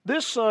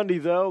This Sunday,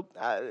 though,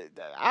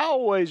 I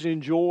always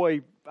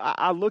enjoy.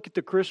 I look at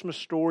the Christmas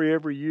story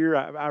every year.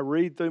 I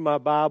read through my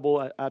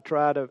Bible.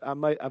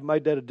 I've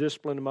made that a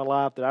discipline in my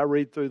life that I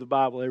read through the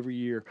Bible every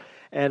year,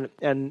 and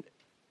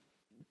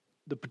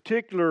the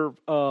particular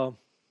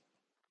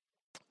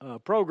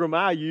program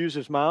I use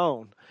is my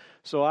own.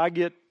 So I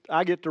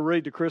get to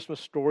read the Christmas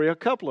story a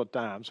couple of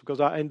times because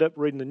I end up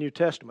reading the New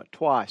Testament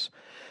twice,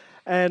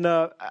 and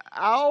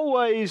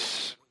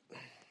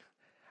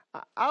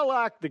I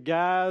like the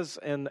guys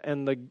and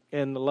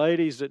the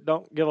ladies that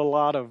don't get a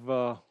lot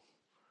of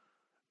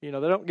they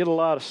don't get a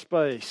lot of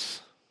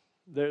space.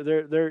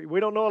 We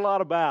don't know a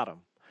lot about them,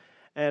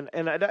 and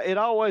it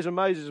always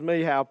amazes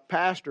me how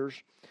pastors,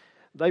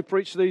 they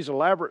preach these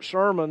elaborate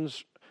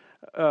sermons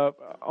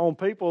on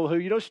people who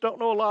you just don't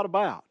know a lot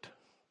about,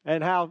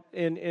 and how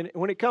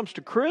when it comes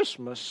to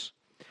Christmas,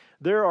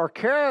 there are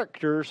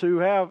characters who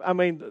have. I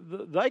mean,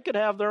 they could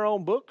have their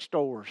own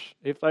bookstores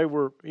if they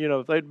were,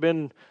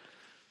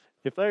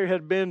 if they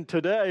had been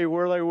today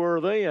where they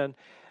were then.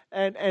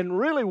 And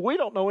really, we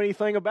don't know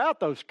anything about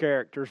those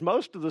characters.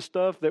 Most of the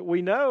stuff that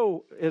we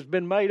know has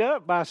been made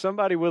up by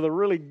somebody with a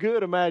really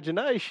good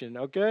imagination,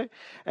 okay?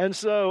 And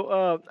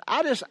so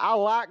I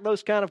like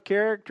those kind of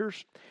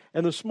characters.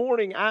 And this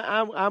morning,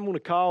 I'm going to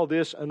call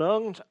this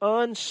an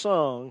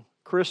unsung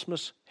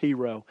Christmas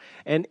hero.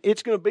 And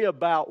it's going to be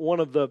about one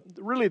of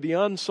the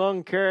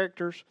unsung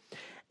characters.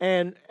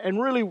 And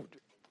really,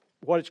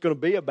 what it's going to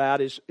be about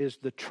is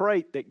the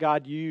trait that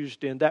God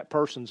used in that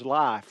person's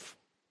life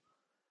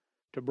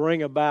to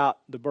bring about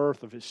the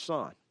birth of His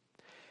Son.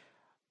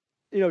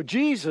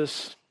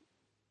 Jesus,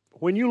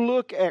 when you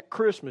look at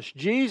Christmas,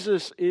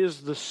 Jesus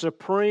is the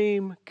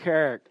supreme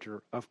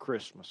character of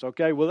Christmas,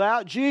 okay?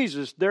 Without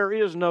Jesus, there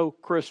is no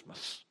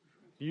Christmas.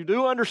 You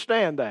do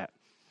understand that.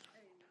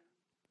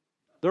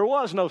 There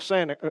was no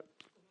Santa.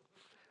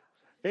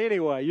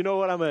 Anyway, you know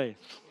what I mean.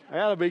 I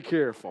got to be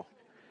careful.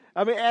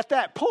 I mean, at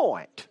that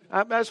point,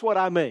 that's what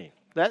I mean.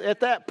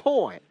 At that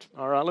point,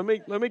 all right,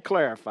 let me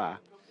clarify.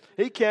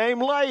 He came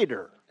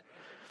later.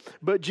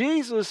 But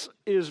Jesus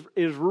is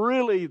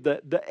really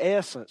the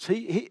essence.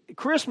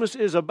 Christmas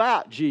is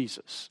about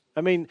Jesus. I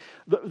mean,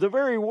 the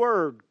very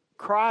word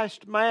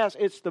Christ Mass,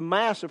 it's the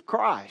Mass of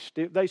Christ.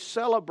 They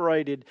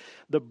celebrated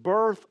the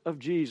birth of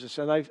Jesus,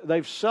 and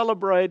they've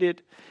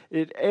celebrated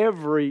it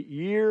every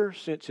year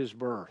since His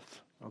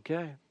birth.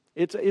 Okay?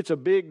 It's a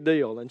big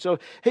deal. And so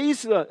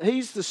he's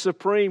the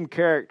supreme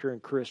character in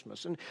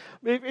Christmas. And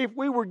if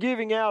we were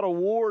giving out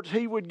awards,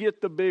 he would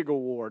get the big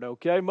award,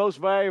 okay? Most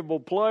valuable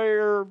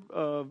player,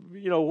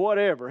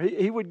 whatever.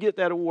 He would get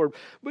that award.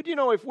 But,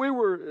 if we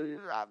were,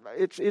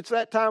 it's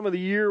that time of the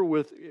year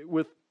with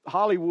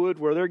Hollywood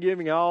where they're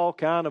giving all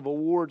kind of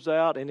awards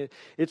out. And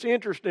it's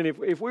interesting,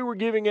 if we were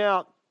giving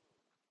out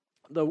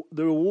the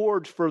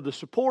awards for the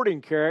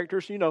supporting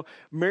characters,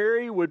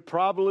 Mary would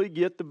probably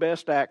get the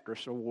Best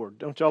Actress award.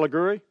 Don't y'all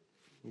agree?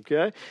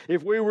 Okay.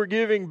 If we were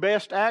giving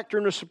Best Actor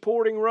in a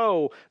supporting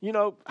role,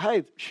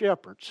 hey,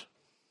 shepherds.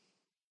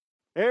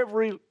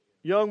 Every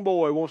young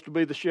boy wants to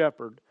be the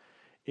shepherd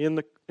in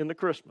the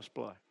Christmas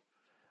play.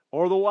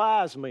 Or the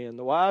wise men.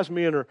 The wise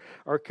men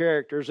are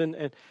characters. And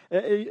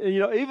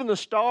even the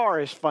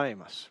star is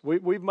famous.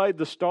 We've made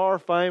the star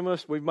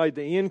famous. We've made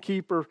the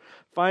innkeeper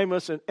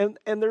famous. And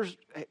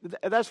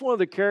that's one of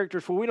the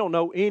characters we don't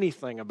know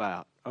anything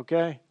about.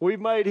 Okay? We've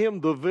made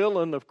him the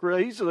villain of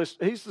Christmas.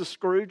 He's the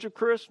Scrooge of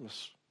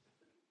Christmas.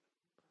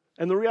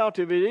 And the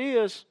reality of it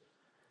is,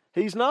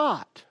 he's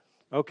not.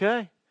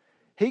 Okay?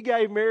 He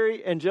gave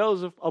Mary and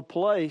Joseph a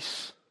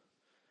place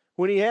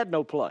when he had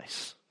no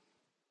place.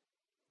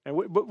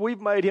 But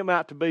we've made him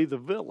out to be the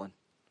villain,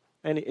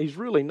 and he's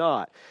really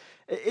not.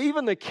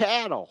 Even the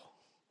cattle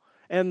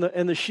and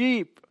the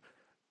sheep,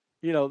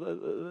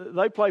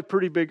 they play a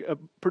pretty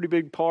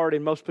big part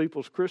in most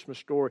people's Christmas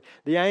story.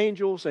 The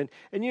angels, and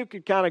you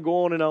could kind of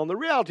go on and on. The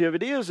reality of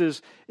it is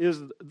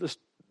the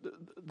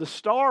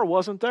star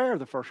wasn't there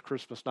the first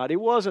Christmas night. It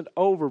wasn't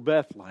over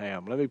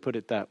Bethlehem. Let me put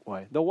it that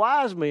way. The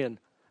wise men,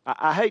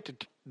 I hate to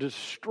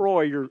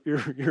destroy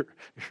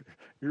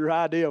your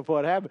idea of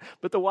what happened,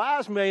 but the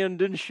wise men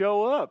didn't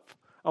show up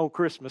on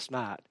Christmas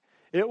night.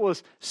 It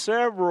was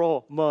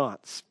several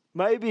months,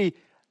 maybe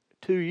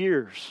 2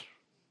 years,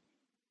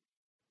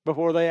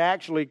 before they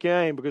actually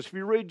came. Because if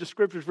you read the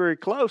scriptures very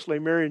closely,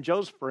 Mary and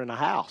Joseph are in a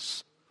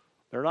house.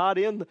 They're not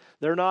in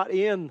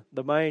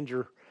the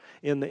manger,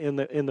 in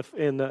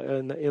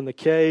the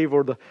cave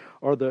or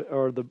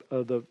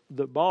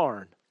the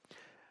barn.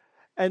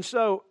 And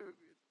so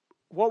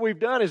what we've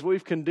done is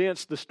we've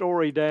condensed the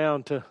story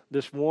down to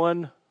this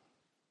one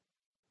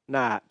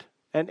night.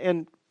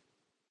 And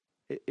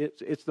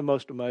it's the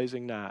most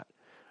amazing night.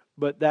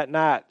 But that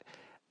night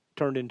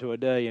turned into a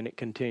day, and it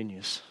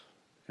continues.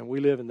 And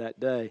we live in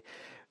that day.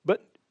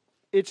 But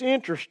it's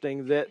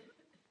interesting that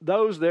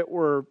those that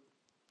were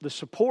the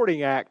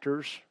supporting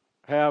actors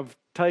have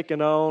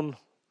taken on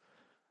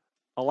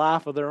a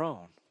life of their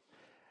own.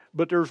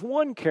 But there's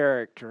one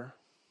character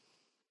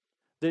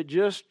that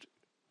just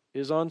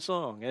is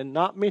unsung and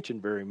not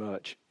mentioned very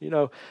much.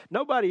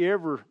 Nobody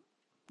ever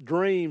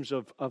dreams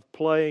of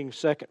playing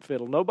second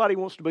fiddle. Nobody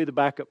wants to be the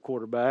backup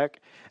quarterback,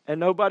 and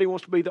nobody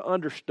wants to be the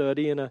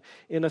understudy in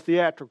a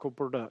theatrical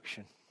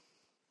production.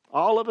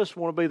 All of us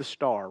want to be the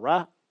star,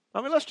 right?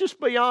 I mean, let's just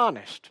be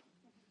honest.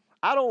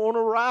 I don't want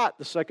to write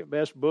the second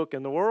best book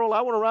in the world.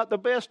 I want to write the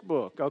best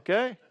book,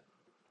 okay?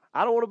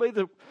 I don't want to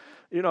be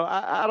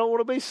I don't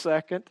want to be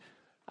second.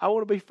 I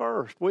want to be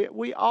first.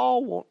 We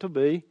all want to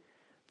be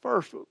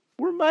first.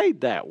 We're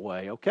made that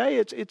way, okay?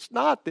 It's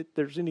not that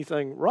there's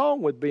anything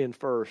wrong with being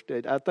first.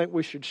 I think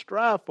we should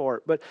strive for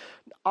it. But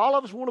all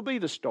of us want to be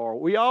the star.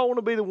 We all want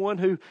to be the one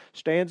who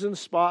stands in the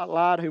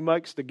spotlight, who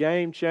makes the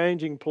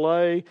game-changing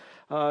play,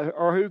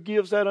 or who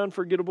gives that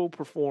unforgettable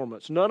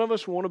performance. None of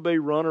us want to be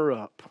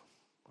runner-up,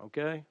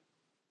 okay?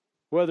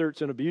 Whether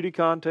it's in a beauty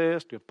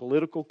contest, a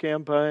political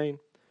campaign,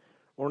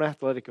 or an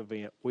athletic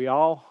event, we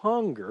all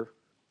hunger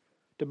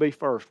to be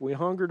first. We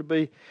hunger to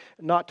be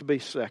not to be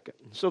second.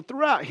 So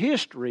throughout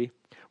history,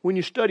 when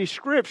you study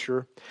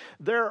Scripture,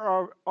 there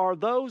are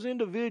those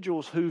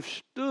individuals who've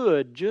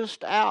stood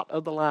just out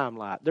of the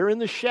limelight. They're in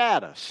the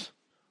shadows,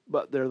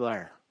 but they're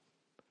there.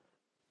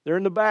 They're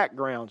in the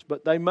backgrounds,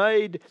 but they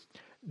made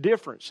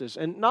differences,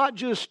 and not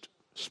just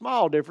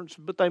small differences,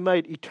 but they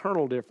made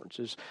eternal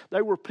differences.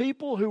 They were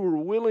people who were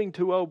willing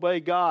to obey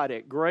God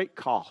at great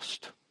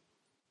cost.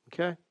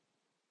 Okay?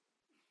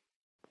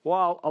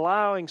 While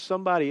allowing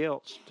somebody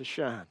else to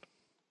shine.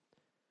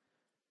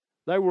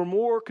 They were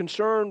more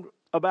concerned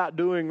about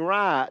doing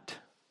right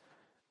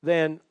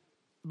than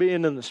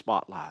being in the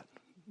spotlight.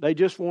 They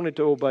just wanted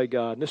to obey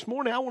God. And this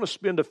morning I want to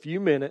spend a few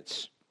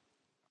minutes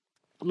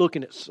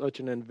looking at such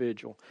an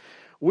individual.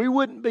 We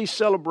wouldn't be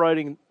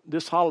celebrating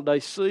this holiday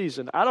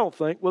season, I don't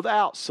think,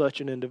 without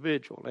such an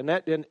individual. And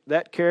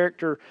that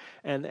character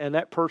and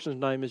that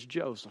person's name is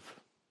Joseph.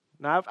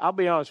 Now, I'll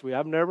be honest with you,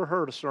 I've never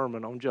heard a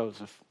sermon on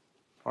Joseph.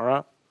 All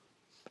right?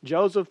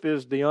 Joseph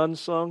is the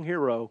unsung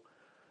hero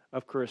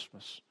of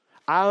Christmas.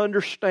 I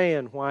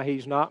understand why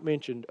he's not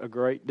mentioned a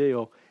great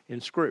deal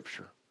in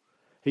Scripture.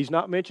 He's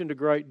not mentioned a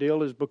great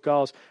deal is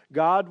because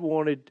God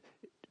wanted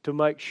to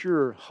make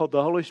sure,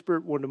 the Holy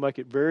Spirit wanted to make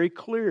it very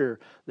clear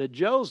that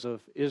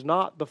Joseph is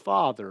not the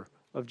father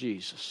of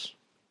Jesus.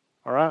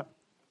 All right?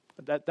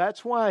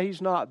 That's why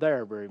he's not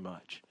there very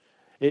much.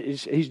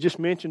 He's just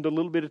mentioned a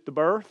little bit at the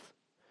birth,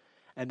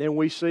 and then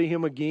we see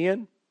him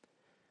again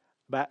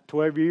about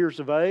 12 years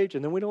of age,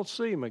 and then we don't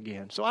see him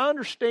again. So I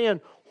understand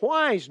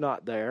why he's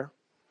not there,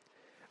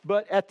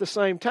 but at the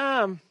same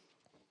time,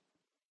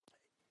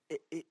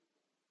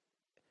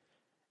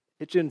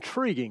 it's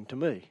intriguing to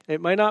me.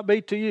 It may not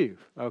be to you,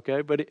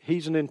 okay, but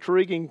he's an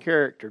intriguing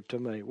character to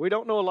me. We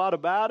don't know a lot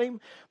about him,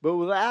 but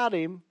without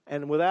him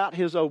and without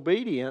his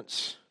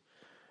obedience,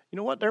 you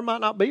know what? There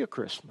might not be a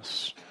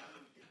Christmas,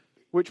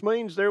 which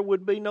means there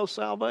would be no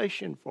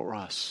salvation for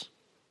us.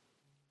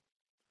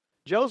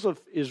 Joseph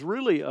is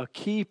really a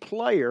key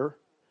player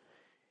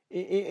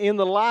in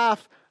the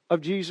life of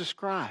Jesus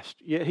Christ.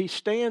 Yet he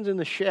stands in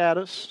the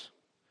shadows,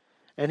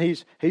 and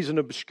he's an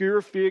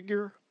obscure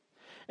figure.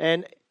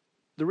 And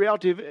the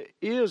reality of it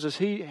is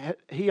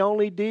he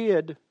only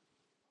did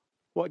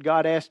what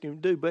God asked him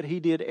to do, but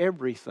he did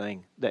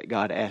everything that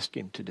God asked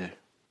him to do.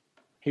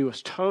 He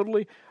was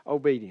totally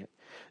obedient.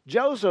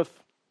 Joseph,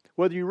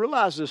 whether you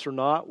realize this or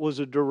not, was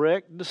a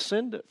direct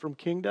descendant from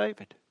King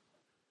David.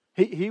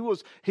 He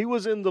was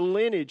in the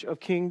lineage of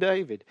King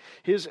David.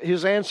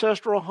 His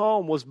ancestral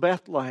home was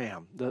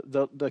Bethlehem,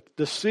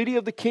 the city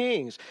of the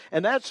kings.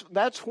 And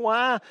that's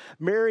why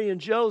Mary and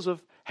Joseph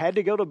had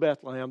to go to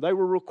Bethlehem. They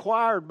were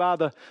required by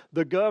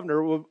the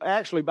governor,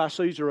 actually by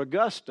Caesar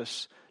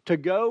Augustus, to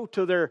go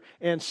to their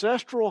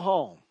ancestral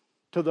home,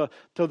 to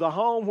the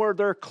home where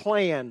their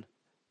clan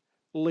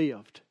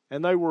lived.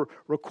 And they were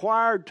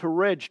required to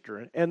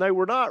register. And they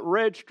were not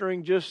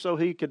registering just so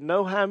he could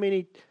know how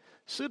many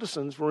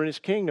citizens were in his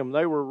kingdom.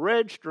 They were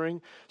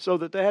registering so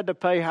that they had to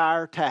pay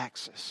higher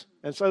taxes.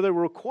 And so they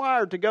were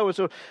required to go. And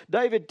so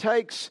David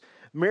takes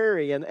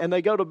Mary and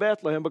they go to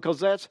Bethlehem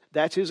because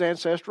that's his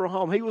ancestral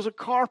home. He was a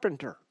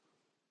carpenter.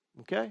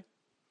 Okay?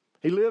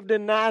 He lived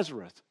in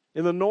Nazareth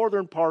in the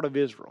northern part of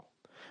Israel.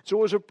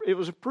 So it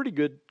was a pretty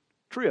good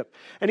trip.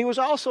 And he was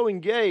also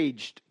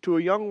engaged to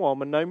a young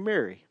woman named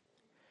Mary.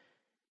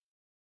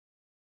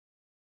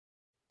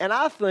 And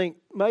I think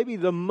maybe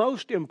the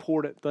most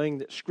important thing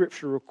that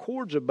Scripture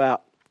records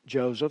about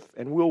Joseph,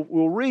 and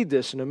we'll read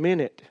this in a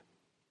minute,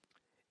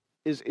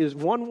 is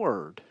one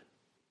word.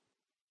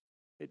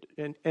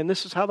 And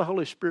this is how the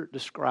Holy Spirit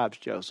describes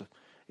Joseph.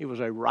 He was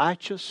a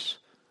righteous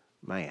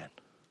man.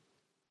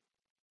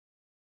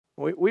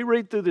 We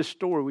read through this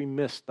story, we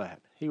miss that.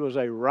 He was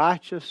a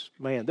righteous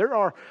man. There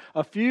are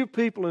a few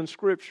people in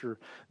Scripture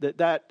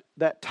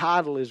that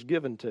title is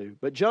given to.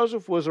 But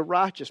Joseph was a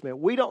righteous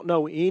man. We don't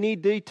know any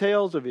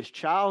details of his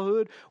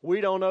childhood.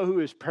 We don't know who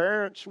his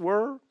parents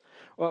were.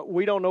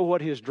 We don't know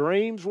what his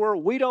dreams were.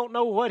 We don't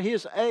know what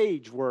his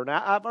age were.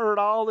 Now, I've heard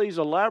all these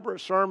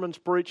elaborate sermons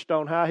preached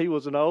on how he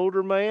was an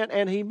older man,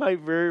 and he may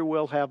very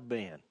well have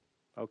been.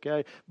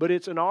 Okay? But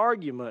it's an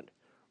argument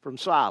from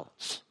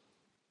silence.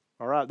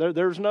 All right?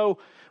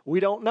 We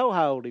don't know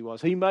how old he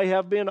was. He may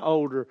have been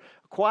older,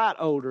 quite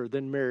older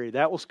than Mary.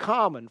 That was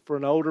common for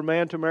an older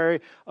man to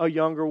marry a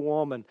younger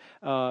woman.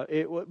 But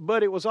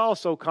it was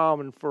also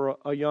common for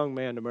a young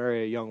man to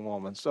marry a young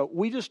woman. So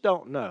we just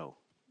don't know.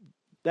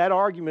 That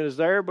argument is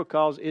there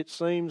because it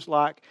seems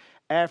like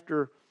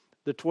after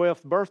the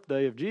 12th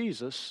birthday of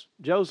Jesus,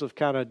 Joseph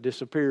kind of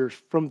disappears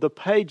from the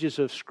pages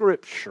of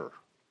Scripture.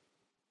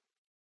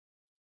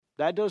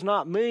 That does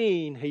not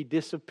mean he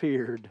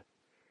disappeared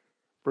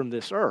from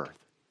this earth,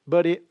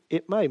 but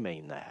it may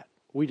mean that.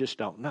 We just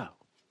don't know.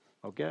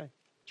 Okay?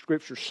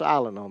 Scripture's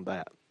silent on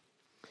that.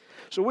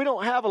 So we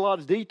don't have a lot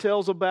of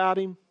details about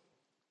him,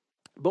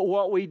 but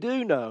what we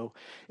do know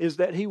is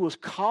that he was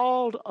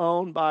called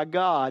on by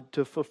God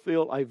to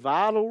fulfill a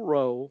vital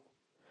role,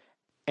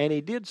 and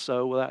he did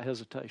so without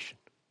hesitation.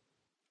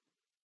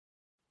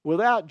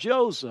 Without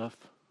Joseph,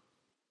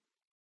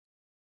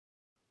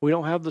 we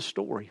don't have the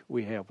story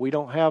we have. We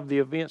don't have the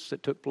events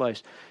that took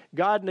place.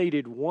 God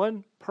needed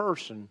one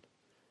person.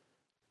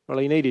 Well,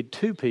 he needed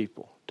two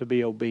people to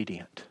be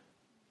obedient.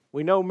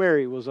 We know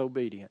Mary was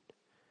obedient.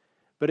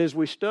 But as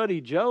we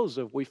study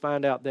Joseph, we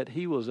find out that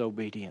he was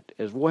obedient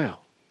as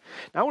well.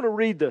 Now I want to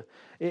read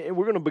we're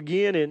going to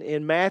begin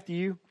in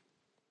Matthew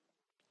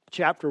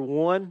chapter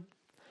 1.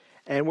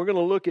 And we're going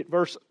to look at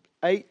verse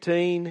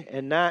 18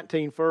 and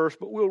 19 first,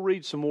 but we'll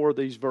read some more of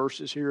these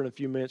verses here in a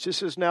few minutes. It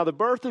says, "Now the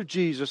birth of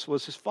Jesus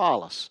was as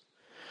follows.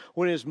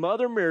 When his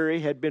mother Mary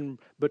had been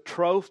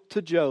betrothed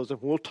to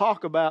Joseph," we'll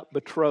talk about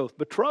betrothed.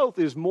 Betrothed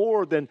is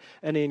more than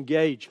an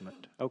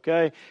engagement,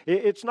 okay?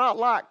 It's not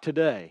like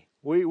today.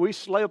 We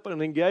slip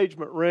an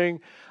engagement ring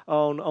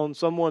on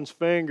someone's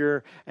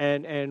finger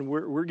and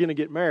we're going to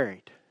get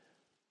married.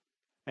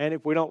 And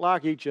if we don't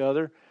like each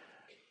other,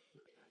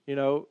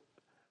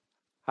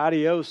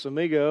 adios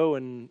amigo,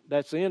 and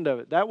that's the end of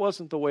it. That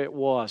wasn't the way it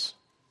was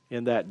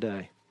in that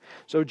day.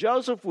 So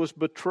Joseph was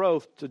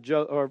betrothed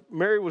to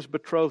Mary was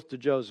betrothed to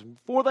Joseph.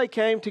 Before they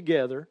came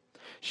together,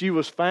 she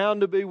was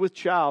found to be with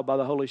child by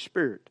the Holy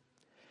Spirit.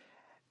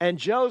 And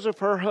Joseph,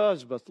 her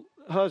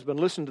husband,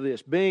 listen to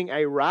this, being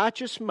a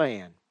righteous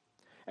man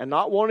and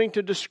not wanting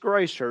to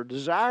disgrace her,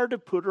 desired to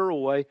put her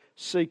away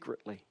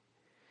secretly.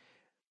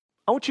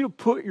 I want you to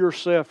put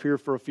yourself here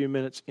for a few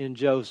minutes in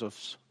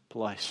Joseph's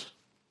place.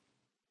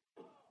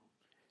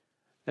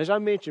 As I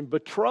mentioned,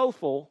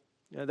 betrothal,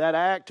 that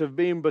act of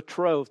being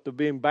betrothed, of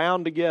being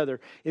bound together,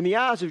 in the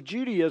eyes of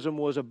Judaism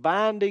was a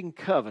binding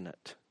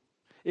covenant.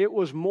 It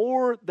was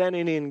more than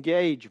an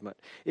engagement.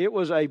 It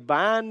was a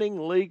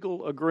binding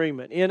legal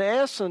agreement. In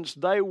essence,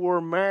 they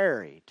were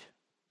married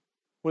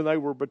when they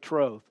were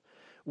betrothed,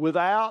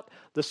 without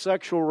the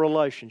sexual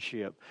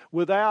relationship,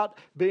 without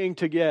being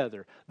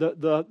together.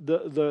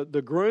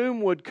 The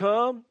groom would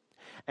come,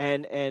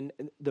 and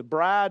the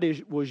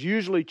bride was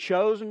usually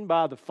chosen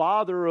by the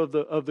father of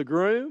the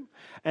groom,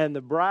 and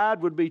the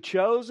bride would be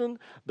chosen.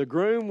 The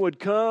groom would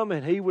come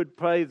and he would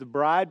pay the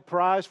bride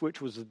price,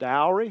 which was the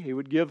dowry. He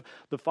would give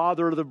the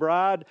father of the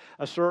bride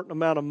a certain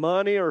amount of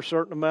money or a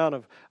certain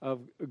amount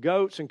of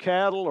goats and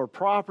cattle or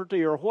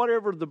property or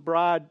whatever the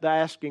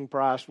asking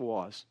price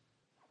was.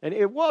 And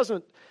it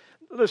wasn't,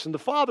 listen, the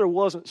father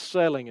wasn't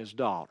selling his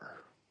daughter,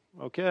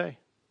 okay?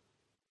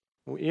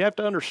 You have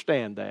to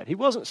understand that. He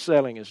wasn't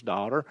selling his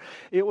daughter.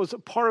 It was a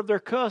part of their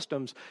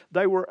customs.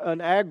 They were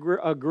an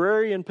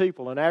agrarian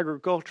people, an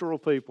agricultural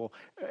people.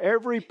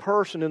 Every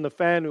person in the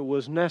family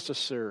was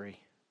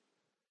necessary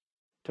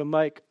to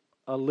make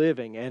a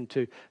living and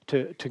to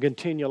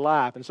continue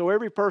life. And so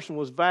every person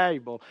was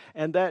valuable.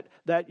 And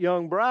that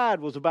young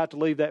bride was about to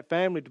leave that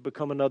family to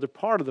become another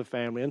part of the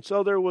family. And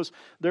so there were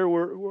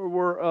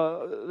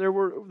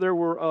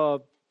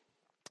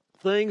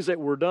things that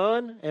were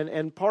done,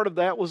 and part of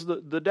that was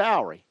the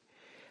dowry.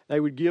 They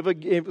would give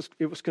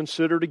it was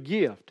considered a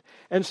gift.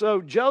 And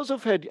so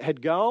Joseph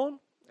had gone,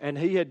 and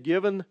he had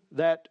given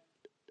that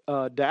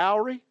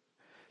dowry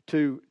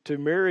to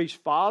Mary's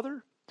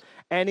father.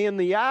 And in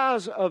the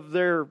eyes of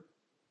their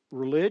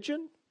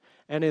religion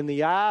and in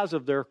the eyes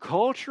of their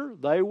culture,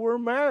 they were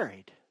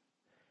married.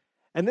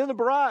 And then the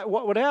bride,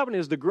 what would happen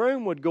is the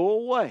groom would go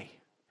away,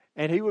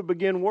 and he would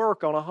begin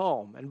work on a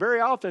home. And very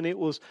often it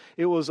was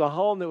a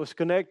home that was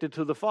connected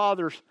to the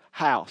father's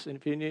house. And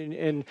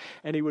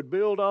he would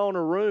build on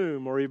a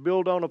room, or he'd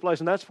build on a place.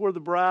 And that's where the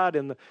bride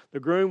and the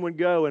groom would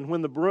go. And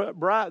when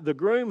the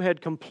groom had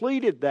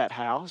completed that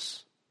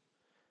house,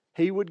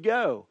 he would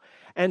go.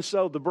 And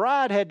so the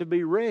bride had to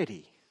be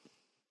ready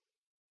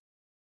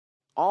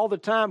all the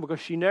time, because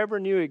she never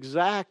knew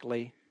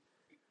exactly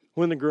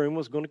when the groom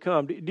was going to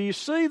come. Do you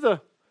see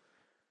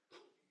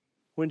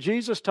when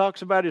Jesus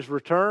talks about his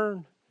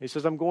return, he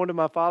says, "I'm going to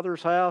my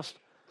Father's house,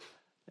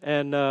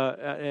 and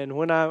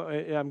when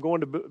I'm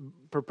going to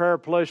prepare a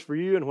place for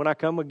you, and when I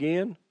come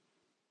again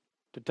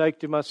to take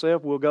to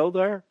myself, we'll go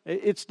there."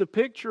 It's the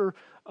picture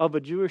of a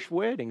Jewish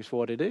wedding is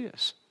what it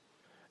is.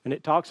 And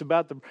it talks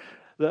about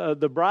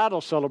the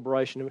bridal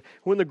celebration.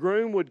 When the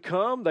groom would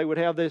come, they would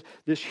have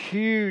this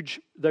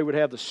huge, they would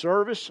have the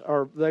service,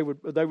 or they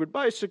would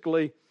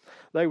basically,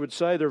 they would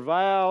say their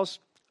vows,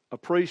 a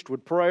priest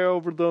would pray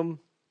over them,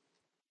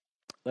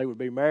 they would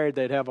be married,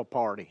 they'd have a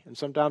party. And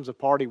sometimes the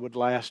party would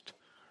last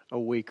a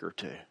week or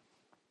two.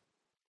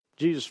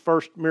 Jesus'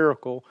 first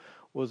miracle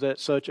was at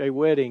such a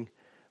wedding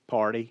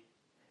party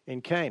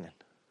in Canaan.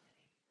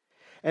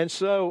 And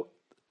so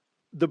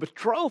the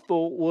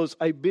betrothal was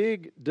a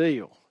big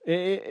deal.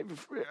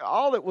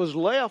 All that was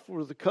left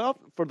for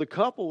the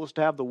couple was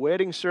to have the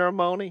wedding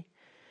ceremony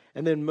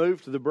and then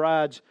move to the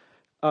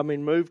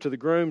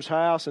groom's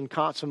house and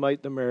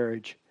consummate the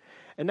marriage.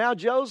 And now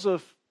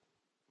Joseph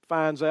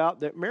finds out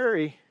that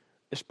Mary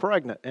is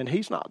pregnant and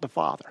he's not the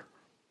father.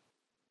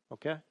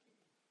 Okay?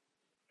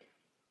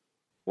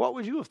 What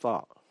would you have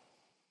thought?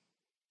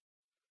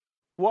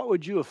 What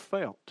would you have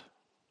felt?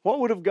 What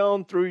would have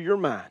gone through your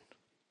mind?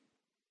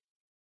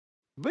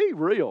 Be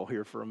real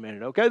here for a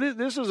minute, okay?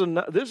 This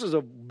is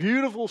a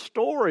beautiful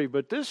story,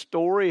 but this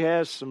story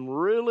has some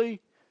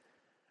really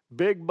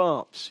big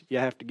bumps you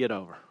have to get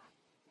over,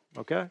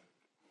 okay?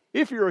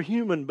 If you're a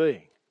human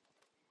being.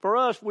 For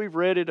us, we've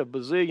read it a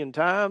bazillion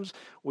times.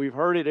 We've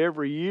heard it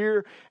every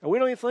year, and we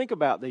don't even think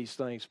about these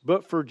things.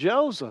 But for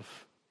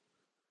Joseph,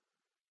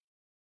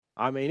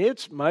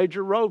 it's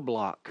major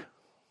roadblock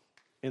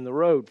in the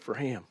road for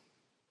him.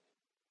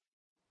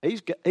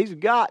 He's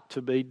got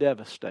to be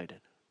devastated.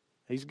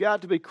 He's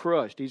got to be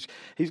crushed. He's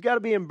got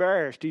to be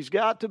embarrassed. He's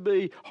got to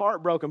be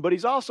heartbroken, but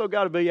he's also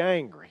got to be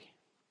angry.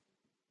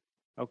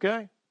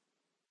 Okay?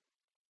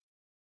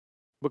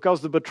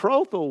 Because the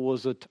betrothal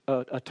was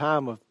a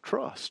time of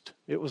trust.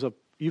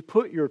 You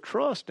put your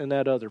trust in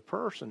that other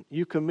person.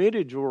 You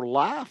committed your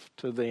life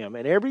to them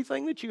and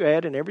everything that you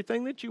had and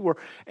everything that you were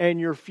and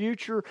your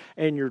future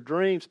and your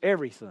dreams,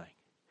 everything.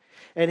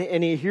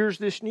 And he hears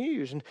this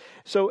news. And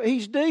so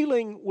he's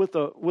dealing with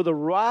a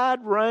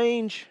wide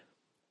range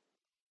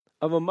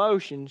of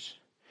emotions,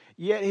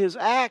 yet his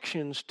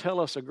actions tell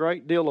us a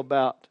great deal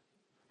about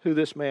who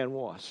this man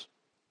was.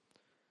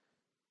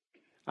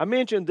 I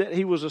mentioned that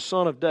he was a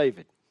son of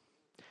David.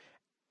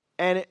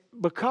 And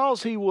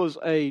because he was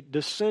a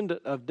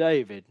descendant of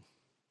David,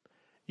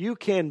 you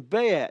can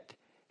bet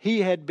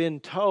he had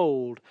been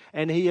told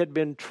and he had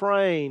been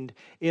trained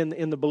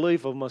in the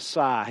belief of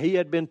Messiah. He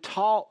had been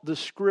taught the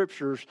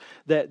scriptures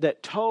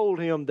that told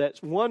him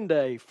that one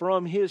day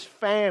from his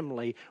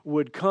family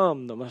would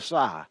come the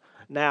Messiah.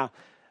 Now,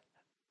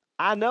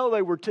 I know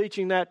they were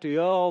teaching that to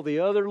all the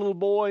other little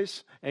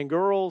boys and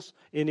girls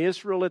in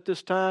Israel at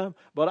this time,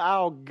 but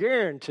I'll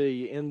guarantee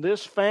you in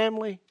this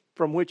family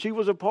from which he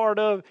was a part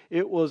of,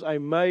 it was a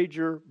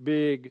major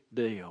big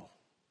deal.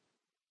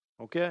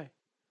 Okay?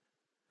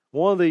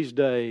 One of these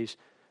days,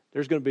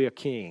 there's going to be a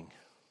king,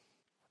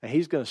 and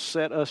he's going to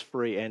set us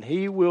free, and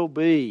he will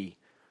be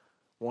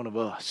one of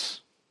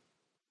us.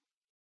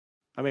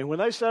 When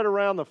they sat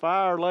around the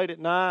fire late at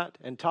night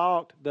and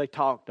talked, they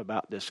talked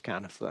about this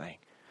kind of thing.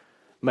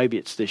 Maybe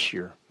it's this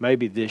year.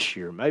 Maybe this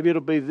year. Maybe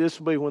this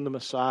will be when the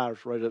Messiah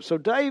is raised up. So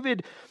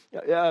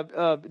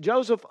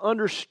Joseph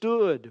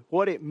understood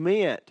what it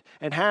meant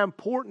and how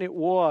important it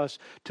was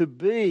to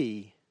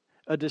be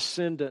a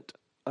descendant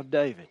of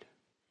David.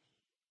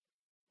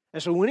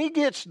 And so when he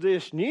gets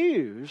this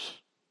news,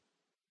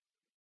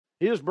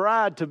 his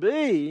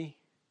bride-to-be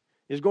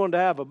is going to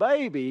have a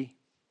baby.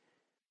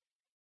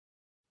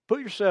 Put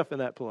yourself in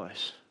that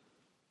place.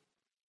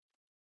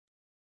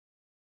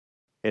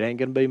 It ain't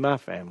going to be my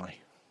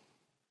family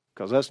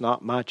because that's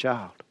not my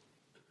child.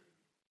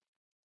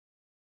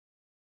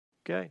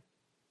 Okay?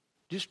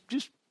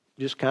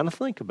 Just kind of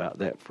think about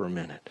that for a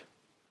minute.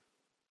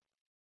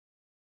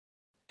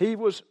 He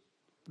was,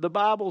 the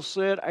Bible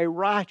said, a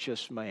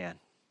righteous man.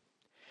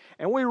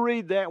 And we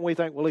read that and we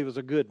think, well, he was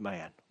a good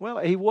man. Well,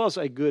 he was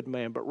a good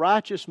man, but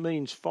righteous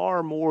means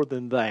far more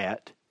than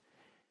that.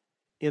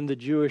 In the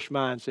Jewish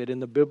mindset, in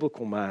the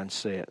biblical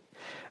mindset.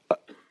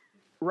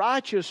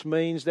 Righteous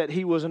means that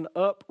he was an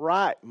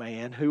upright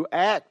man who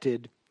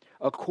acted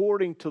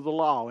according to the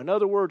law. In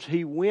other words,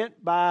 he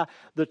went by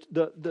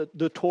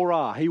the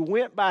Torah. He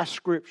went by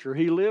Scripture.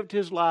 He lived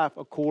his life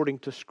according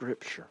to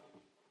Scripture.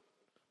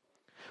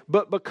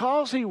 But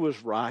because he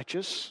was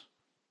righteous,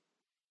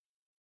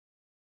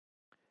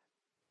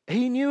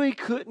 he knew he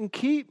couldn't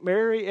keep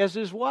Mary as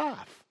his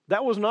wife.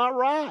 That was not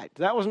right.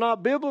 That was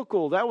not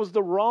biblical. That was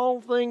the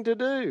wrong thing to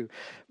do.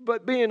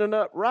 But being an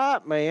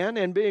upright man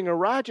and being a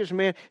righteous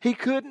man, he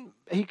couldn't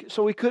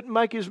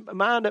make his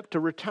mind up to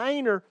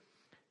retain her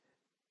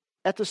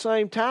at the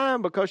same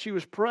time because she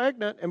was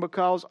pregnant and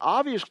because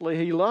obviously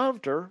he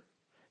loved her.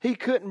 He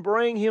couldn't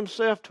bring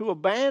himself to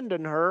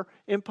abandon her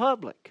in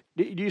public.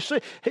 Do you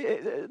see?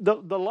 The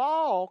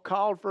law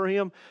called for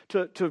him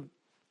to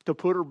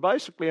put her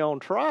basically on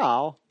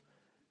trial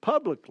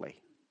publicly.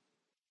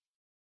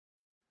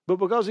 But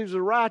because he was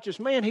a righteous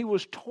man, he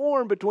was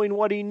torn between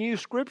what he knew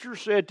Scripture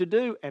said to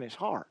do and his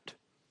heart.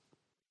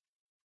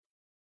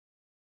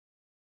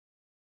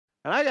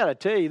 And I got to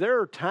tell you, there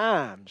are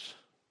times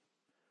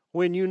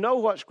when you know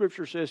what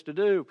Scripture says to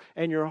do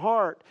and your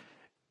heart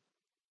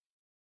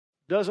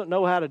doesn't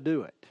know how to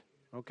do it.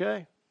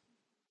 Okay?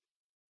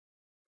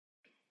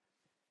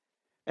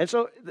 And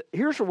so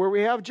here's where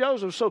we have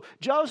Joseph. So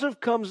Joseph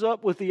comes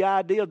up with the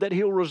idea that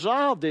he'll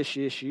resolve this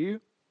issue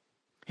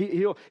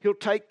He'll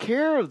take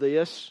care of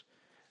this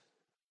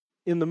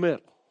in the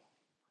middle.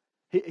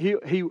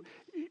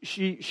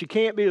 She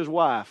can't be his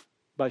wife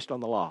based on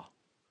the law.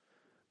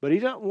 But he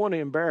doesn't want to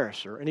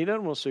embarrass her, and he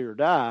doesn't want to see her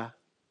die.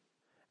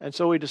 And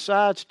so he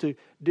decides to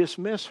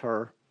dismiss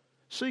her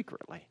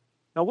secretly.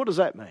 Now, what does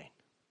that mean?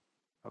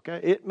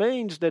 Okay, it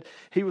means that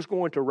he was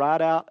going to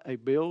write out a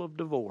bill of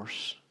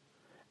divorce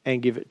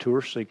and give it to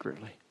her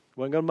secretly. He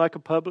wasn't going to make a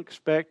public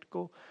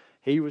spectacle.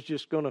 He was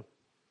just going to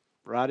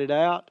write it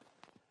out.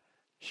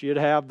 She'd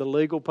have the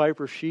legal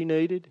papers she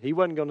needed. He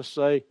wasn't going to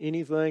say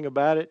anything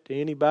about it to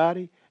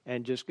anybody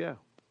and just go.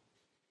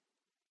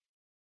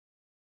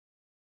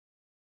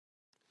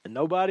 And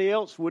nobody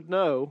else would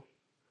know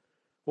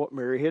what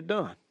Mary had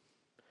done.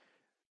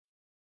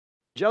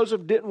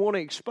 Joseph didn't want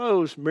to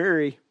expose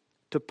Mary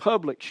to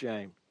public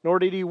shame, nor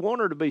did he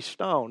want her to be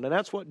stoned. And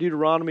that's what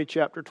Deuteronomy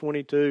chapter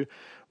 22,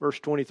 verse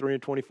 23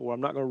 and 24.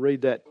 I'm not going to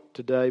read that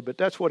today, but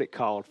that's what it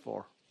called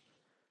for.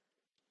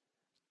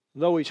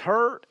 Though he's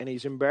hurt and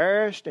he's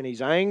embarrassed and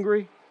he's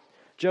angry,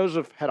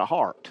 Joseph had a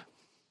heart.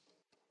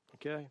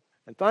 Okay?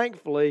 And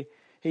thankfully,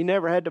 he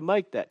never had to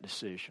make that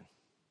decision.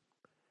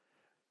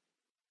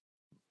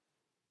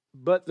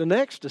 But the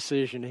next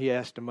decision he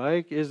has to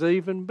make is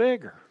even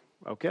bigger.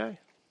 Okay?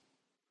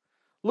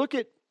 Look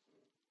at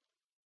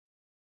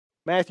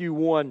Matthew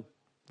 1,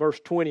 verse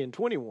 20 and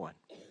 21.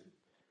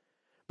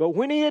 But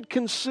when he had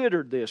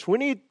considered this,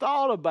 when he had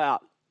thought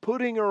about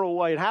putting her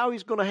away and how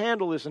he's going to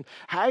handle this and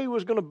how he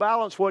was going to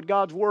balance what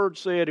God's Word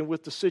said and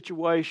with the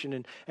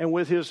situation and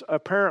with his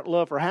apparent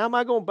love for her, how am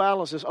I going to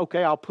balance this?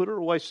 Okay, I'll put her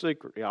away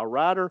secretly. I'll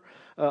write her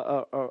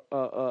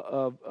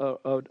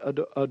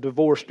a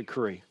divorce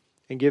decree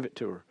and give it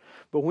to her.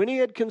 But when he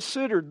had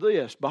considered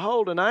this,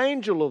 behold, an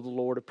angel of the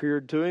Lord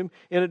appeared to him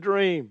in a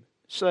dream,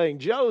 saying,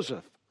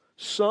 Joseph,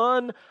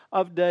 son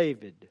of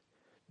David,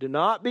 do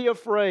not be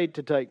afraid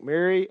to take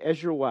Mary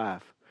as your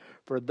wife,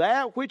 for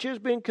that which has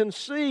been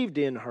conceived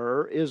in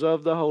her is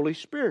of the Holy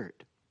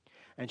Spirit.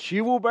 And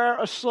she will bear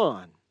a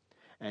son,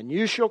 and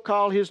you shall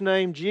call his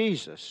name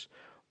Jesus,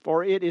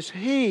 for it is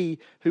he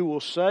who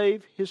will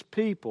save his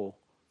people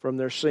from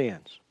their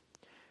sins.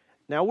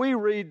 Now we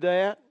read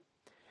that,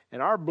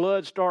 and our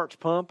blood starts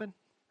pumping,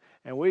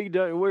 and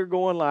we're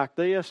going like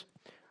this.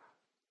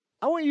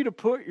 I want you to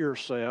put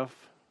yourself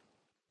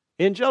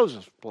in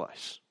Joseph's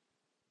place,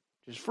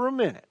 just for a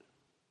minute.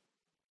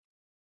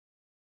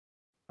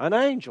 An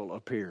angel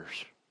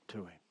appears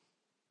to him.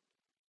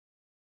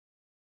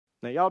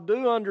 Now, y'all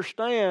do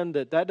understand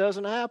that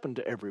doesn't happen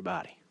to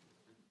everybody.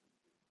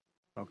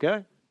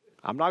 Okay?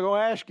 I'm not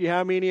going to ask you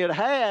how many it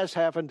has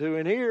happened to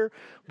in here,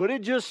 but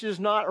it just is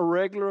not a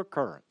regular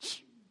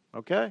occurrence.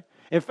 Okay?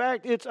 In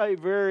fact, it's a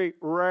very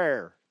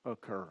rare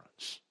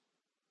occurrence.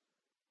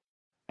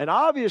 And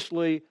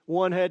obviously,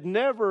 one had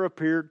never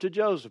appeared to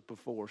Joseph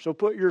before. So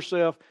put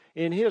yourself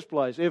in his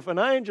place. If an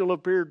angel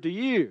appeared to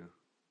you,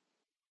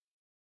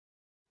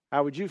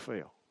 how would you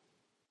feel?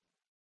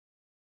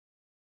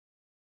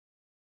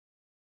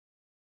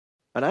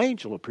 An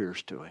angel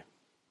appears to him.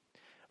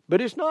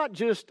 But it's not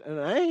just an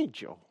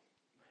angel.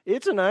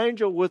 It's an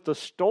angel with a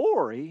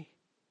story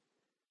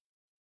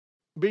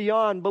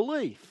beyond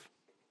belief.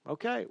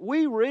 Okay?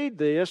 We read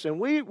this and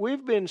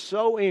we've been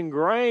so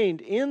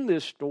ingrained in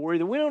this story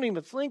that we don't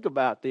even think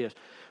about this.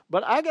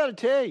 But I got to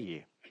tell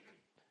you,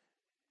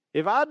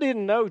 if I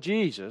didn't know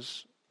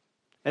Jesus,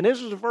 and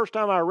this is the first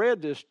time I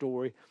read this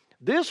story,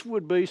 this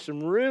would be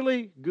some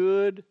really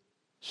good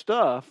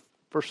stuff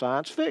for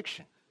science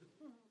fiction.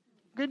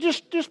 Okay,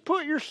 just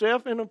put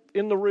yourself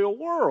in the real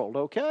world,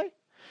 okay?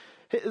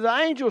 The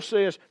angel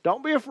says,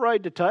 don't be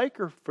afraid to take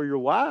her for your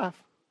wife,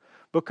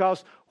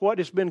 because what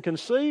has been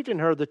conceived in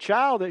her, the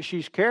child that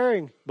she's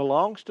carrying,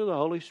 belongs to the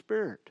Holy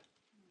Spirit.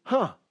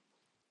 Huh.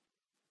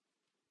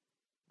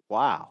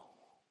 Wow.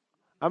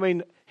 I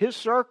mean, his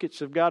circuits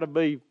have got to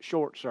be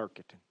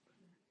short-circuiting.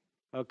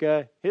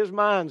 Okay? His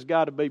mind's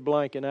got to be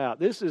blanking out.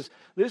 This is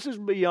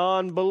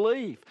beyond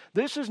belief.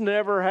 This has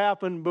never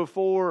happened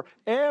before,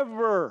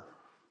 ever.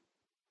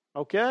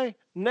 Okay?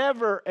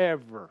 Never,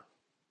 ever.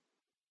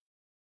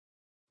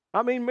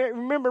 I mean,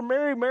 remember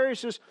Mary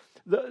says,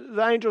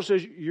 the angel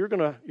says, you're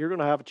gonna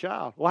have a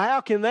child. Well,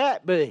 how can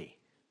that be?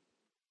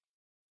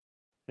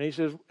 And he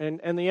says,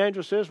 and the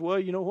angel says, well,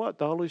 you know what?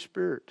 The Holy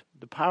Spirit,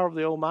 the power of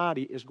the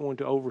Almighty, is going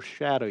to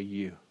overshadow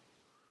you.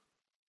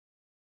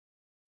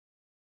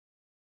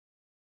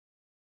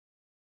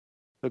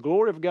 The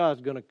glory of God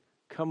is going to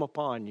come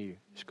upon you.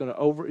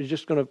 It's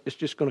just going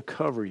to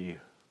cover you.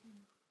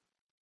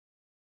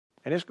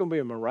 And it's going to be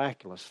a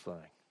miraculous thing.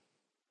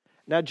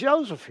 Now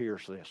Joseph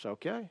hears this,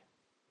 okay?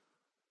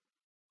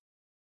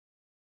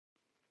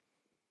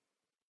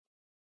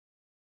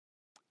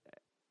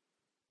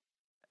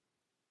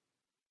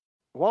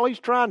 While he's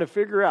trying to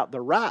figure out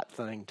the right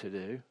thing to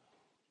do,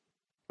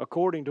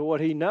 according to what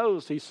he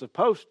knows he's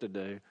supposed to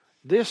do,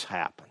 this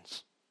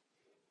happens.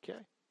 Okay?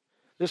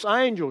 This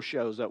angel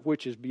shows up,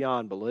 which is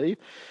beyond belief.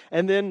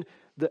 And then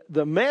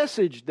the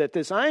message that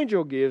this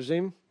angel gives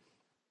him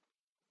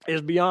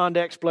is beyond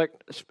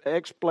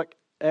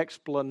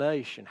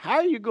explanation. How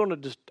are you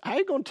going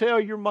to tell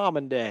your mom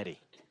and daddy?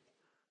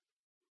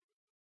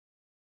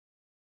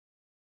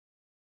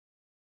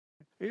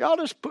 Y'all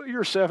just put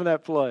yourself in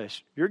that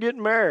place. You're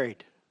getting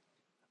married,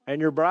 and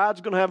your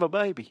bride's going to have a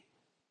baby.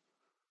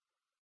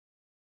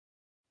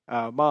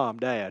 Mom,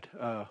 Dad,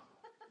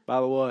 by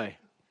the way,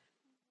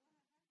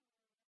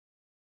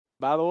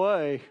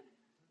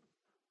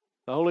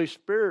 the Holy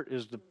Spirit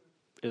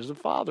is the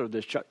father of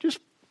this child. Just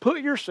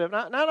put yourself.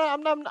 I'm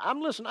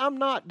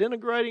not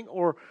denigrating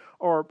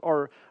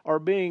or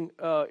being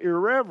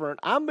irreverent.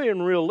 I'm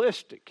being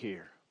realistic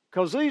here,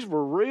 because these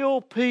were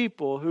real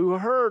people who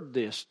heard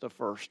this the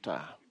first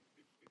time.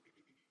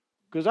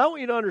 Because I want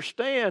you to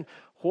understand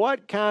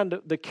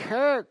the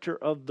character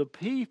of the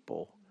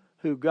people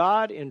who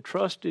God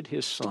entrusted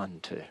His Son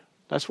to.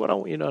 That's what I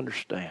want you to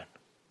understand.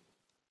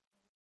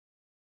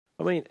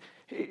 I mean,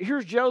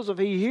 here's Joseph.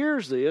 He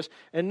hears this,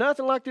 and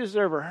nothing like this has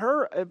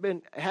ever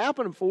been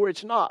happened before.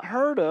 It's not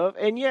heard of,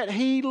 and yet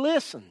he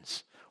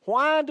listens.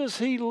 Why does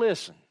he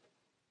listen?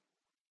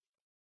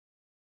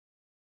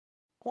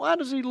 Why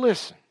does he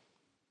listen?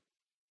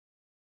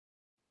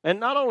 And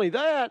not only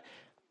that,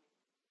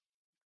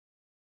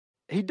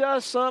 he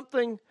does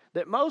something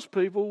that most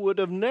people would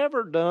have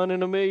never done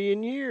in a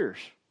million years.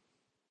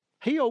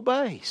 He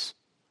obeys.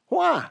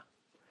 Why?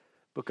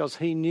 Because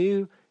he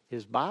knew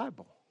his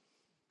Bible.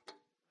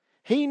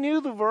 He knew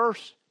the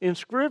verse in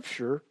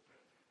Scripture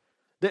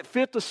that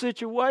fit the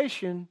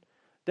situation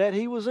that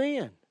he was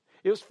in.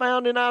 It was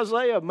found in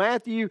Isaiah.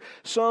 Matthew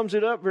sums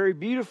it up very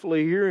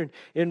beautifully here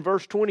in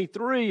verse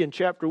 23 in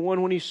chapter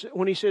 1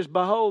 when he says,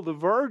 "Behold, the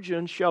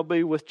virgin shall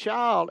be with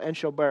child and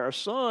shall bear a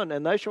son,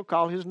 and they shall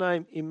call his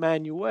name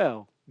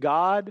Emmanuel,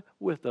 God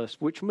with us,"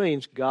 which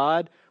means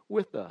God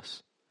with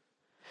us.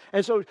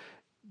 And so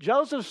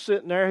Joseph's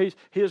sitting there,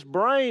 his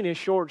brain is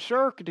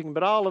short-circuiting,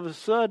 but all of a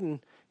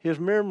sudden his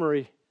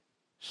memory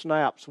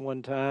snaps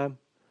one time,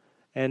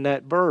 and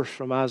that verse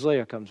from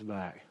Isaiah comes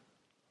back.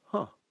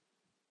 Of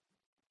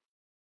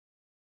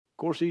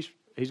course,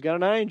 he's got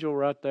an angel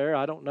right there.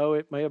 I don't know.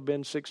 It may have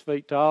been 6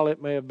 feet tall.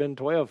 It may have been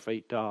 12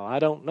 feet tall. I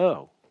don't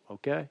know.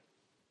 Okay?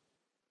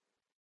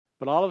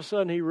 But all of a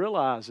sudden he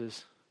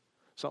realizes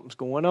something's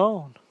going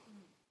on.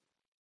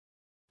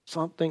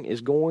 Something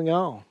is going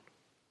on.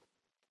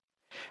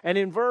 And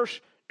in verse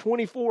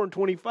 24 and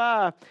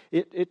 25,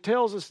 it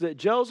tells us that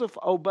Joseph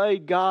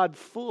obeyed God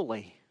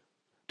fully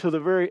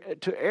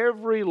to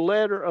every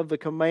letter of the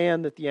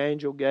command that the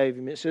angel gave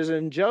him. It says,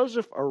 "And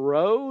Joseph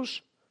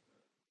arose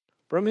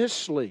from his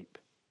sleep,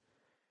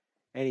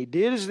 and he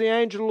did as the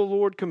angel of the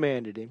Lord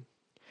commanded him,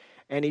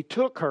 and he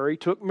took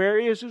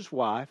Mary as his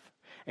wife,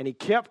 and he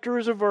kept her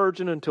as a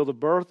virgin until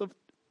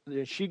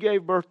she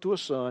gave birth to a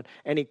son,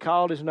 and he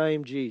called his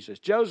name Jesus."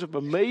 Joseph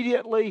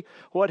immediately,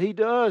 what he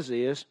does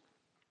is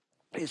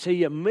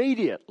he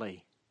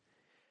immediately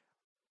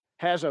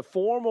has a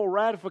formal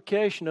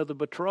ratification of the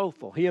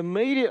betrothal. He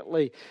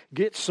immediately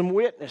gets some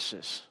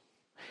witnesses.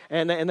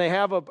 And they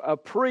have a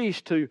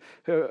priest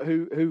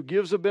who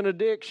gives a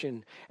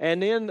benediction.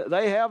 And then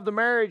they have the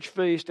marriage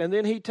feast. And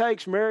then he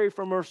takes Mary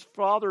from her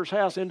father's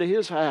house into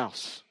his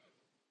house.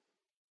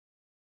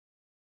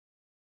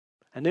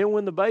 And then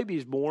when the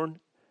baby's born,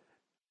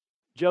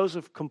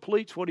 Joseph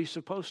completes what he's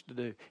supposed to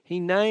do. He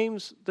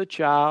names the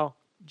child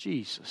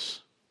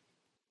Jesus.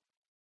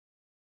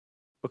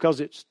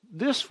 Because it's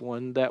this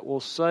one that will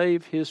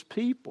save his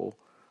people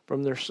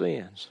from their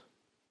sins.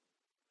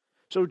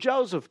 So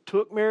Joseph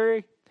took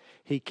Mary,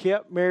 he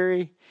kept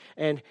Mary,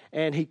 and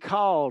he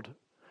called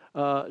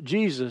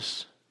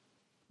Jesus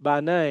by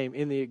name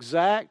in the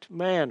exact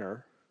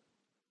manner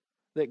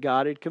that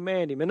God had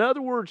commanded him. In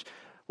other words,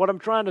 what I'm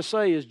trying to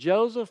say is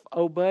Joseph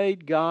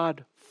obeyed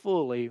God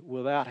fully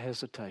without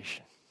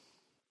hesitation.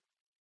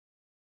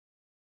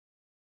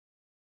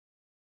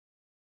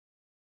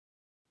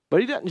 But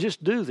he doesn't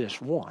just do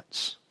this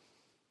once.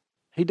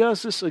 He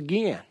does this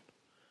again.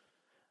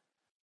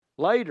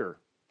 Later,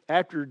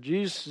 after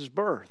Jesus'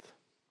 birth,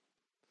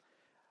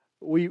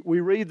 we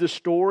read the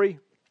story,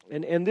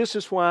 and this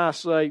is why I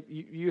say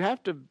you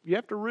have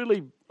to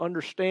really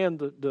understand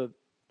the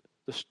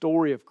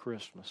story of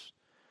Christmas.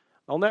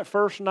 On that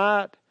first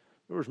night,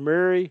 there was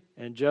Mary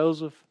and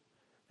Joseph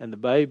and the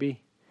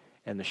baby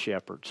and the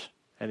shepherds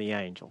and the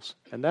angels.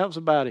 And that was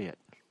about it.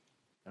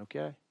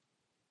 Okay?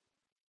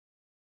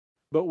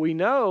 But we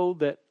know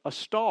that a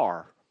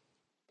star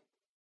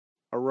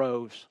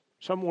arose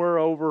somewhere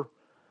over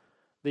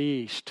the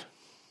east.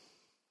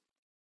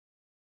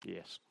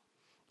 Yes,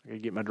 I got to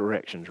get my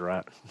directions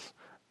right.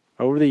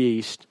 Over the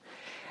east.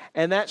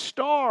 And that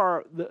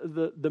star,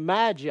 the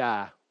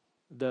magi,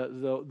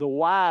 the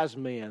wise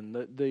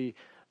men,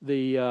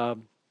 the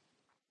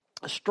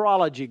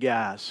astrology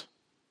guys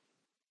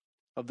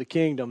of the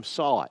kingdom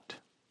saw it.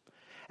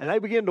 And they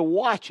began to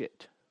watch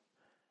it.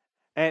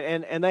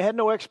 And they had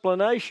no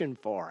explanation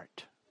for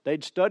it.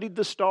 They'd studied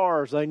the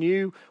stars. They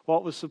knew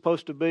what was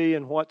supposed to be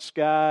in what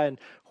sky and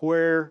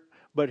where.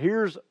 But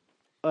here's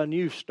a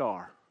new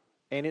star,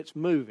 and it's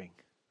moving.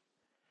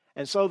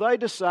 And so they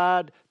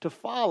decide to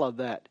follow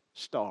that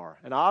star.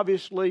 And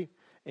obviously,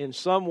 in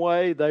some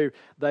way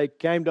they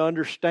came to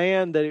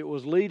understand that it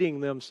was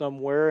leading them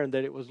somewhere and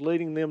that it was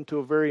leading them to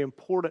a very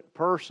important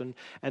person,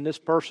 and this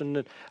person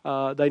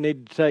they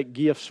needed to take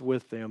gifts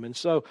with them. And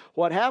so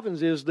what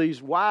happens is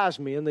these wise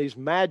men, these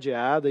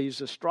magi,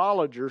 these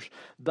astrologers,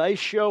 they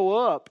show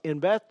up in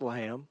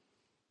Bethlehem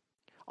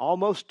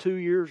almost 2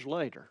 years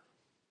later.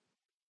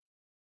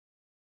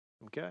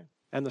 Okay?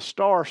 And the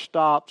star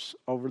stops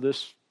over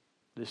this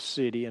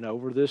city and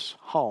over this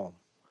home.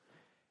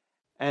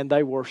 And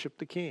they worship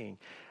the king.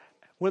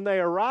 When they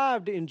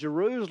arrived in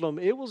Jerusalem,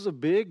 it was a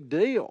big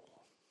deal.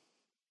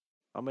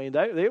 I mean,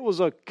 it was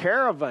a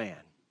caravan.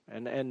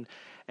 And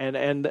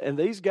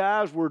these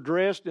guys were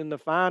dressed in the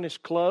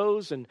finest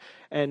clothes, and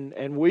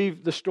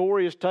the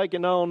story is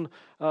taken on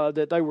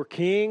that they were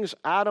kings.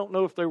 I don't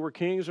know if they were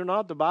kings or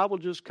not. The Bible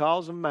just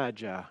calls them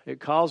magi. It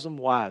calls them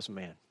wise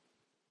men.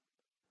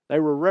 They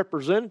were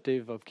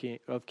representative of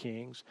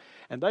kings,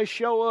 and they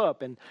show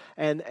up, and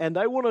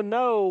they want to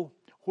know,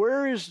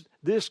 where is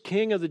this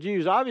King of the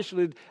Jews?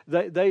 Obviously,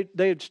 they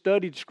had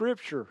studied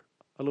Scripture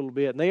a little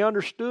bit, and they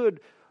understood,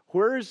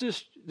 where's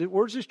this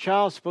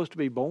child supposed to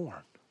be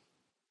born?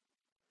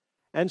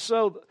 And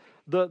so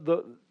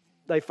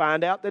they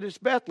find out that it's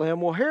Bethlehem.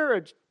 Well,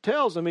 Herod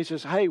tells them, he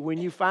says, hey, when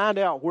you find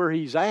out where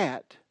he's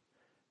at,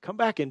 come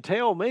back and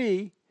tell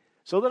me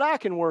so that I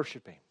can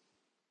worship him.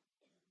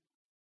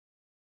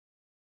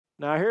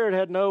 Now, Herod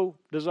had no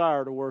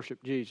desire to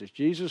worship Jesus.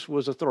 Jesus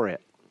was a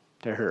threat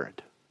to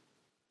Herod.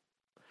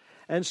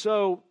 And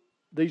so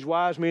these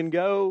wise men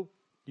go.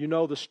 You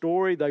know the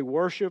story. They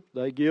worship.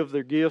 They give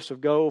their gifts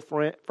of gold,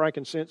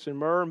 frankincense, and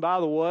myrrh. And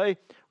by the way,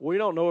 we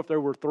don't know if there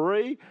were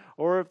 3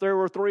 or if there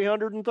were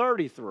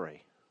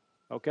 333.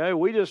 Okay?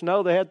 We just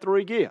know they had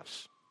 3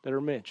 gifts that are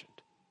mentioned.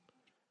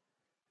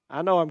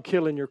 I know I'm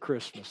killing your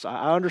Christmas.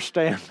 I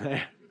understand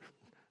that.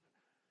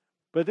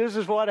 But this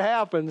is what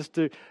happens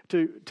to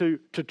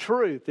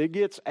truth. It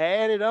gets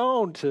added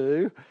on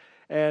to,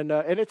 and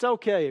it's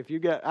okay if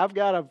I've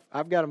got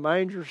a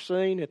manger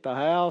scene at the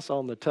house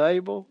on the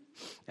table,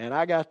 and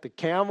I got the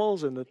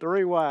camels and the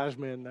 3 wise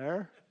men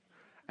there,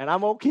 and I'm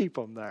gonna keep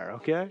them there.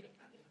 Okay.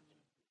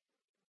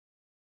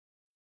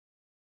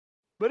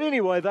 But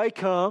anyway, they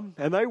come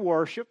and they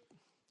worship,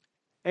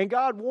 and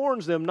God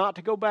warns them not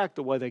to go back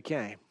the way they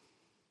came,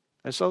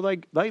 and so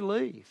they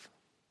leave.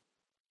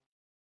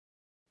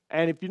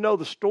 And if you know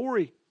the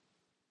story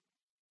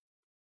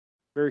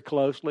very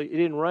closely, it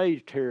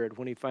enraged Herod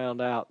when he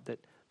found out that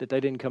they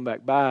didn't come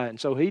back by. And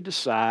so he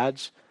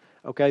decides,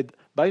 okay,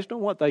 based on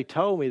what they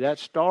told me, that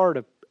star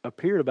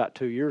appeared about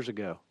 2 years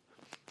ago.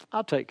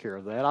 I'll take care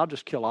of that. I'll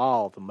just kill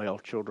all the male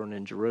children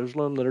in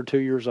Jerusalem that are 2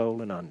 years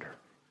old and under.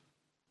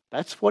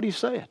 That's what he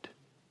said.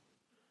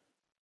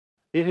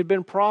 It had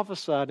been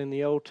prophesied in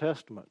the Old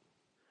Testament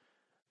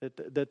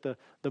that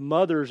the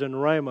mothers in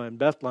Ramah and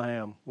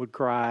Bethlehem would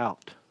cry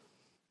out.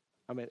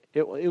 I mean,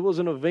 it was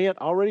an event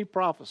already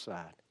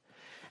prophesied.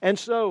 And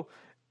so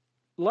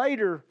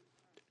later,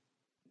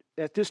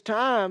 at this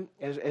time,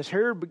 as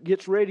Herod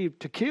gets ready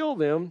to kill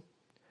them,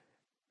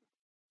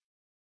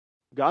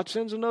 God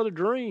sends another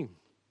dream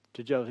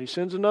to Joseph. He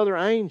sends another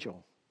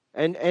angel.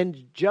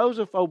 And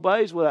Joseph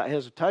obeys without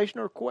hesitation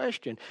or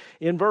question.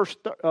 In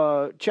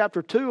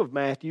chapter 2 of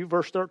Matthew,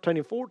 verse 13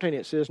 and 14,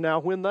 it says, now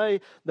when the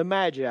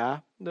magi,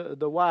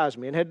 the wise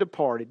men, had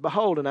departed,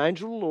 behold, an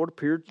angel of the Lord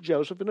appeared to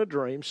Joseph in a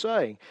dream,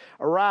 saying,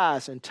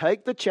 arise and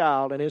take the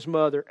child and his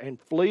mother and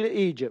flee to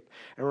Egypt,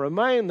 and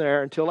remain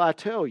there until I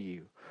tell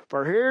you.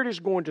 For Herod is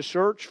going to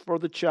search for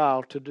the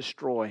child to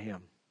destroy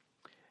him.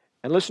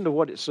 And listen to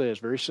what it says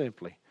very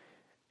simply.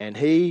 And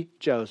he,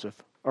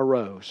 Joseph,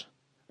 arose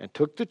and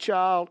took the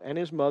child and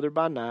his mother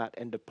by night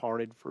and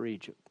departed for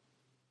Egypt.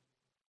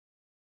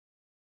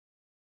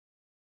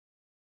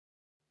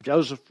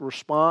 Joseph's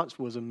response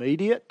was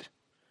immediate.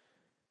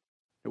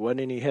 There wasn't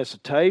any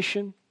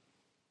hesitation.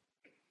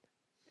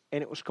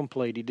 And it was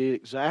complete. He did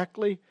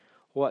exactly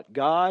what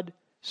God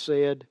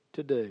said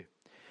to do.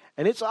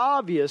 And it's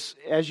obvious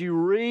as you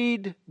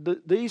read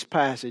these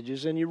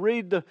passages and you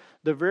read the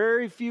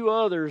very few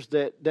others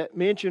that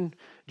mention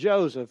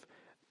Joseph,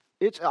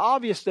 it's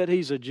obvious that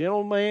he's a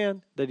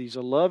gentleman, that he's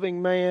a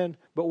loving man,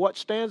 but what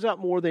stands out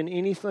more than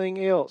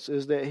anything else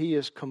is that he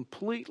is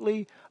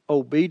completely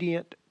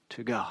obedient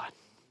to God.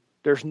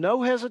 There's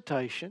no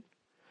hesitation.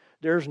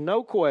 There's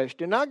no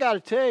question. I got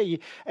to tell you,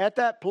 at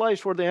that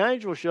place where the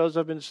angel shows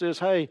up and says,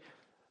 hey,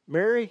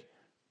 Mary,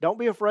 don't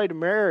be afraid to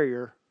marry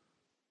her,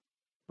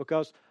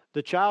 because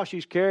the child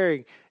she's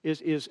carrying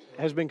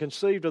has been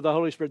conceived of the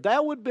Holy Spirit.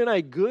 That would have been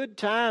a good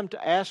time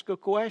to ask a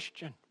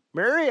question.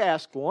 Mary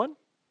asked one.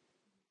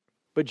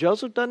 But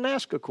Joseph doesn't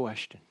ask a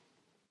question.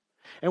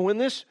 And when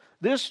this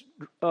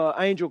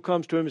angel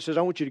comes to him and says,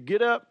 I want you to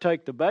get up,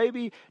 take the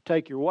baby,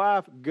 take your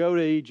wife, go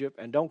to Egypt,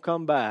 and don't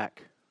come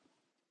back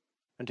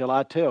until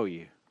I tell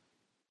you.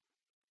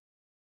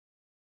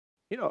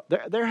 You know,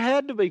 there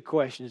had to be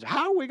questions.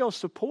 How are we going to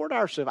support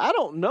ourselves? I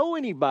don't know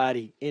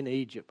anybody in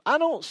Egypt. I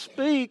don't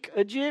speak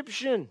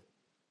Egyptian.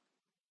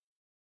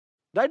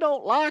 They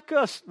don't like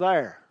us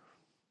there.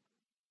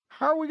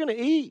 How are we going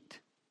to eat?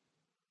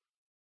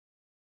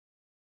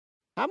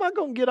 How am I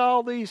going to get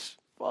all these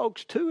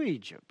folks to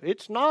Egypt?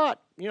 It's not,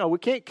 we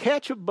can't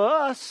catch a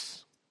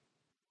bus.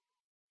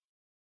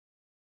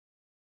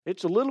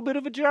 It's a little bit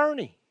of a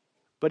journey.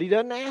 But he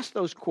doesn't ask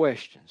those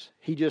questions.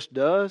 He just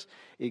does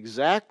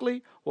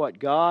exactly what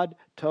God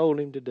told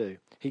him to do.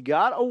 He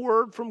got a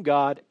word from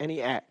God and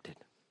he acted.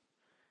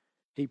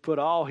 He put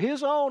all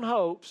his own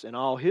hopes and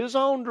all his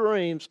own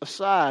dreams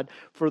aside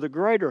for the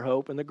greater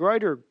hope and the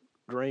greater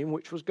dream,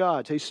 which was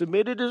God's. He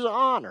submitted his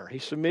honor. He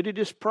submitted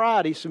his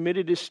pride. He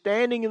submitted his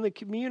standing in the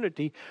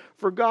community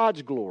for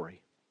God's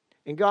glory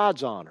and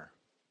God's honor.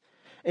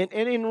 And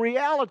in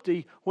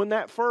reality, when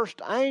that first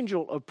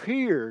angel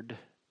appeared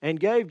and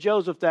gave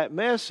Joseph that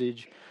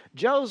message,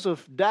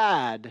 Joseph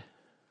died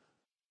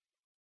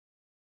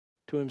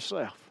to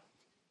himself.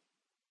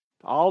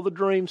 All the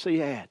dreams he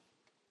had.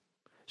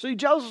 See,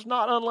 Joseph's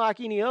not unlike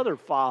any other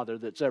father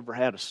that's ever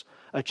had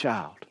a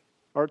child.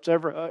 Or it's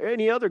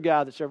any other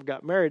guy that's ever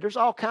got married. There's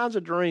all kinds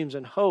of dreams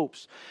and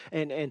hopes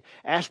and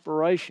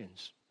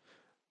aspirations.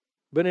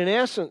 But in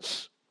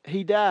essence,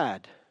 he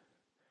died.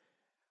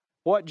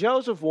 What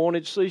Joseph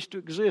wanted ceased to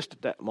exist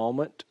at that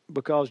moment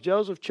because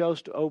Joseph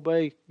chose to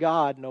obey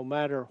God no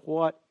matter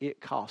what it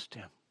cost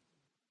him.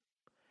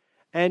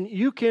 And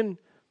you can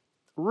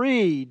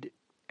read,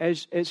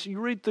 as you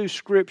read through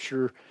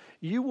Scripture,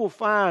 you will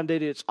find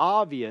that it's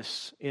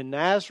obvious in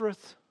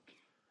Nazareth,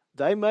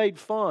 they made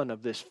fun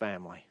of this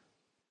family.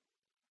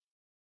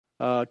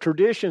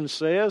 Tradition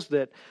says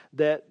that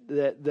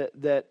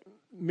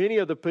many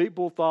of the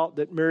people thought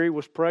that Mary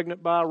was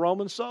pregnant by a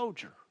Roman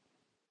soldier.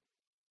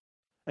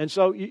 And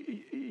so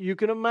you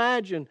can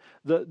imagine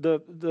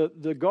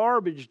the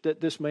garbage that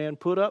this man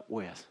put up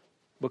with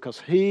because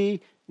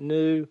he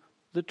knew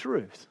the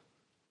truth.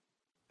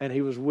 And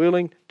he was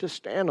willing to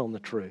stand on the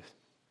truth.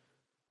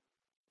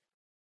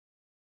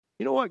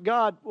 You know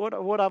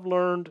what I've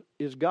learned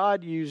is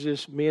God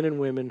uses men and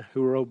women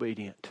who are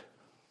obedient.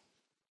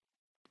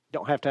 You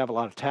don't have to have a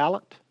lot of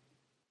talent.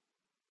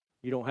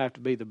 You don't have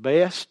to be the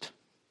best.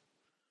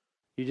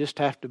 You just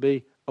have to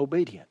be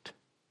obedient.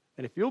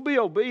 And if you'll be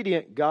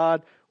obedient,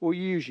 God will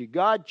use you.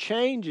 God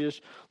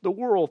changes the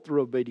world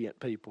through obedient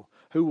people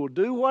who will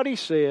do what He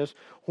says,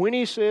 when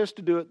He says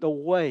to do it, the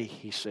way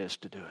He says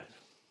to do it.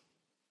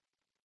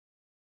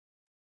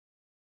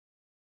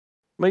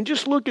 I mean,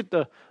 just look at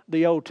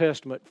the Old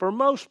Testament. For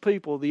most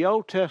people, the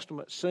Old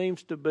Testament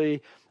seems to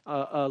be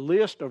a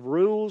list of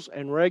rules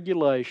and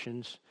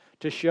regulations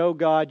to show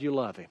God you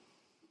love Him.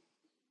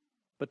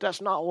 But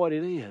that's not what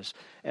it is.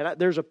 And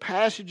there's a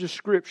passage of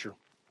Scripture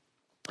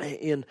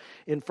in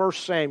 1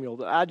 Samuel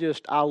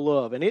that I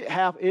love. And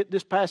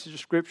this passage of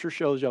Scripture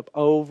shows up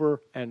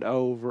over and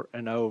over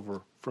and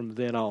over from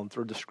then on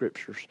through the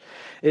Scriptures.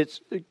 It's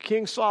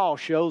King Saul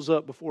shows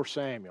up before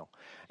Samuel.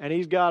 And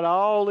he's got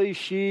all these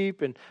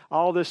sheep and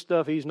all this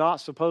stuff he's not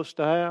supposed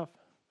to have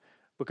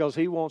because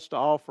he wants to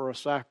offer a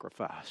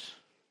sacrifice.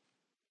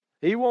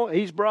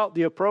 He's brought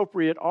the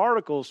appropriate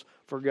articles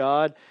for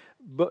God,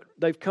 but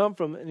they've come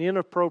from an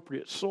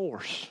inappropriate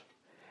source.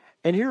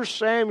 And here's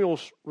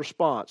Samuel's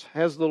response.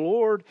 Has the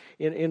Lord,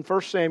 in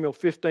 1 Samuel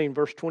 15,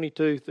 verse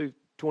 22 through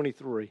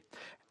 23,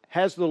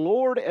 has the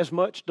Lord as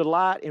much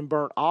delight in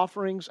burnt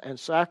offerings and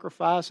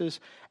sacrifices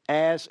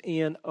as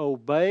in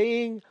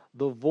obeying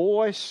the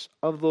voice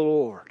of the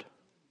Lord?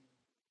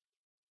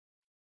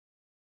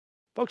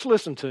 Folks,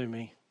 listen to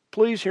me.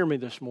 Please hear me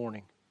this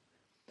morning.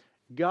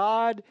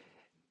 God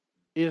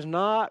is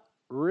not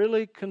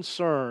really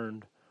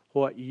concerned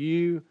what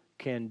you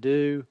can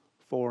do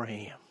for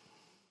Him.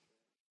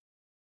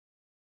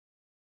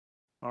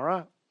 All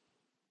right?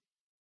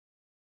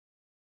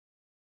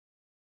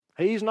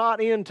 He's not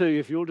into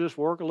if you'll just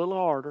work a little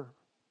harder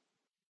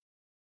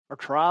or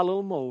try a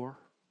little more.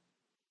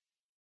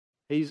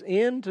 He's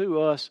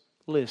into us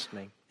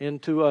listening,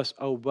 into us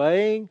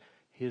obeying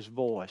His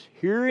voice,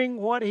 hearing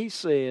what He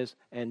says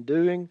and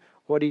doing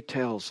what He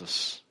tells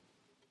us.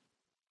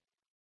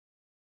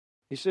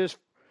 He says,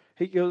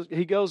 he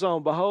goes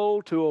on,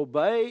 behold, to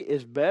obey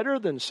is better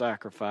than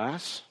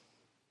sacrifice,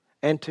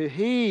 and to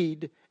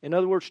heed, in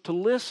other words, to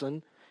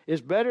listen, is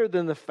better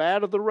than the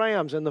fat of the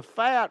rams. And the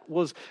fat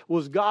was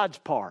God's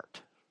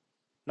part.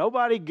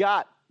 Nobody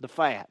got the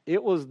fat.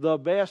 It was the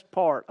best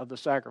part of the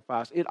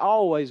sacrifice. It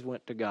always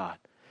went to God.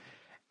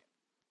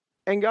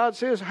 And God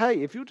says,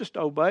 hey, if you'll just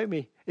obey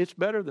me, it's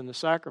better than the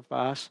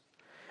sacrifice.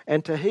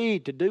 And to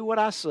heed, to do what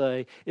I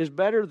say, is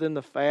better than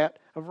the fat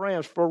of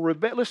rams.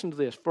 Listen to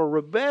this. For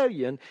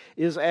rebellion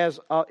is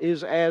as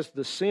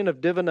the sin of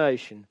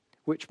divination,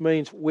 which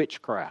means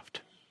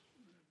witchcraft.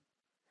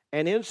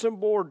 And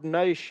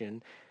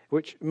insubordination,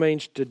 which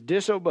means to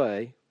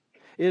disobey,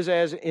 is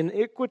as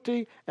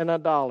iniquity and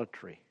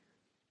idolatry.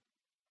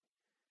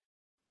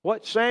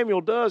 What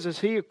Samuel does is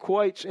he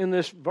equates in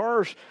this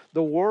verse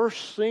the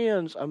worst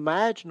sins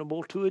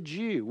imaginable to a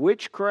Jew: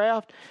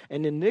 witchcraft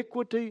and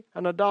iniquity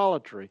and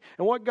idolatry.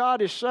 And what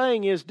God is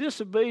saying is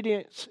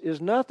disobedience is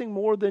nothing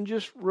more than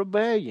just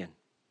rebellion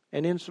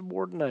and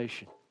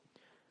insubordination.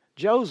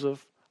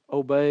 Joseph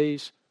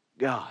obeys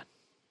God.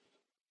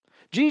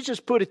 Jesus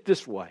put it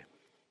this way.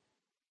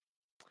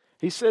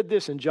 He said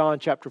this in John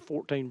chapter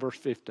 14, verse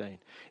 15.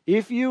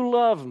 If you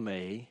love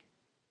me,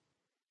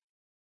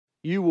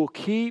 you will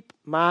keep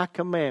my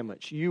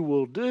commandments. You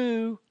will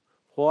do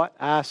what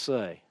I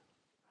say.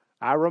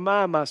 I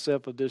remind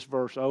myself of this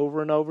verse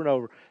over and over and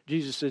over.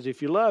 Jesus says,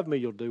 if you love me,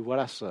 you'll do what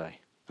I say.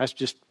 That's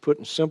just put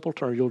in simple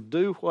terms. You'll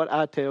do what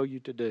I tell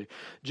you to do.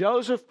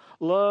 Joseph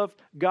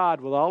loved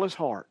God with all his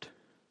heart,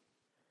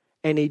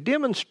 and he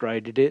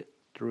demonstrated it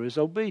through his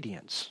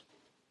obedience.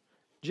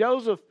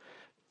 Joseph,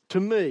 to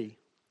me,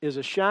 is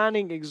a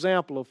shining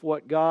example of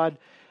what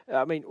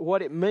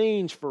it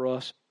means for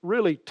us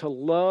really to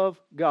love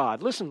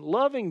God. Listen,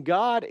 loving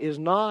God is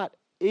not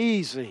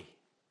easy.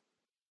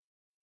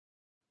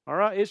 All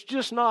right? It's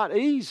just not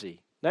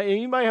easy. Now,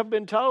 you may have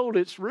been told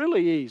it's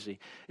really easy.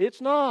 It's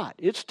not.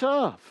 It's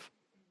tough.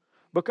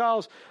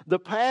 Because the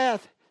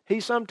path He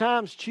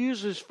sometimes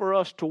chooses for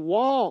us to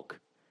walk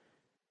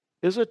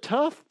is a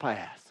tough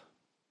path.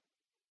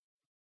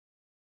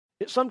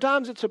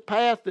 Sometimes it's a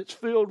path that's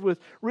filled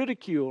with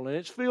ridicule, and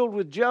it's filled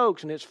with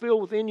jokes, and it's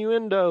filled with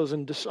innuendos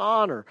and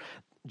dishonor.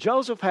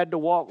 Joseph had to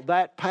walk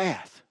that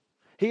path.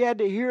 He had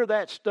to hear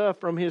that stuff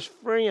from his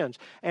friends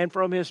and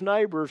from his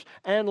neighbors,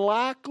 and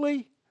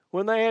likely,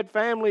 when they had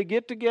family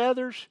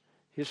get-togethers,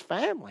 his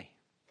family.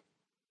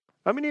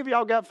 How many of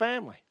y'all got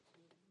family?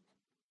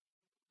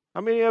 How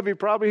many of you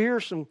probably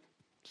hear some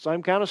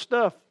same kind of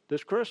stuff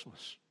this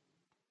Christmas?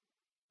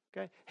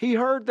 Okay, he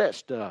heard that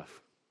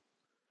stuff.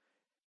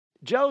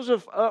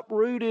 Joseph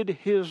uprooted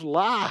his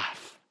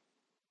life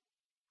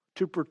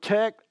to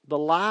protect the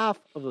life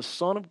of the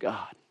Son of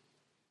God.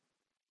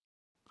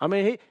 I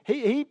mean,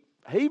 he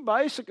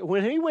basically,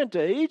 when he went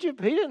to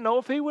Egypt, he didn't know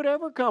if he would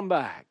ever come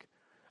back.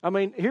 I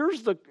mean,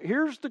 here's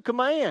the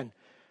command.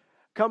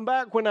 Come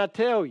back when I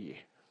tell you.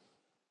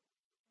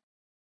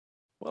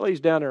 Well,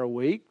 he's down there a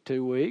week,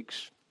 2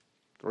 weeks,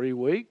 3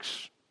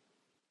 weeks,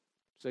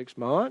 6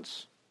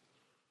 months.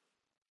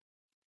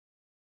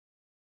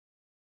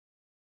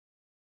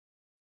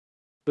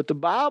 But the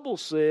Bible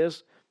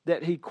says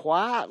that he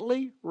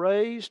quietly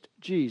raised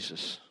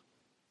Jesus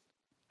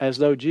as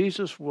though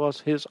Jesus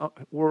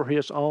were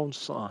his own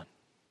son.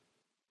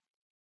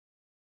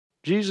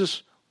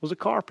 Jesus was a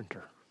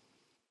carpenter.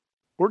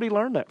 Where did he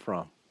learn that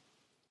from?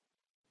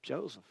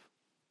 Joseph.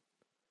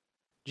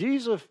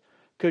 Jesus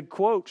could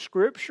quote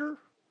Scripture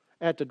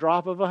at the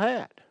drop of a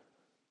hat.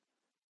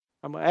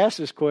 I'm going to ask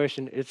this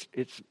question.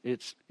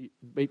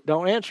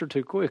 Don't answer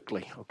too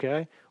quickly,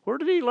 okay? Where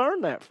did he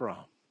learn that from?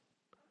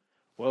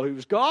 Well, he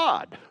was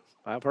God.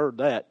 I've heard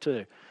that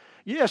too.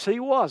 Yes, he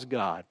was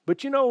God.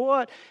 But you know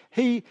what?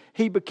 He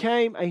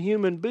became a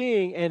human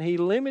being, and he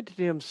limited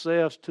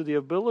himself to the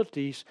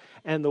abilities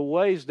and the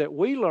ways that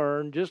we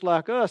learn, just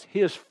like us.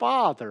 His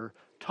Father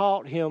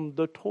taught him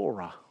the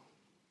Torah.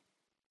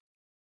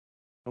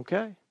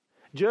 Okay?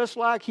 Just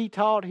like he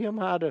taught him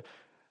how to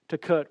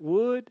cut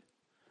wood,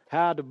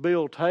 how to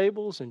build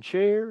tables and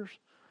chairs,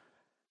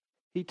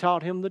 he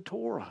taught him the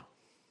Torah.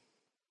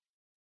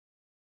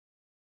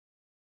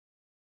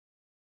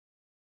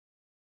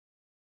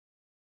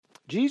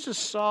 Jesus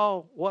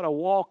saw what a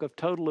walk of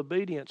total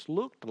obedience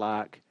looked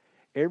like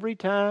every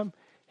time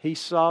he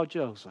saw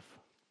Joseph.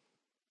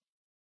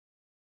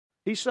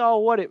 He saw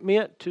what it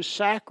meant to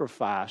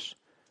sacrifice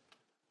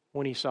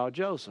when he saw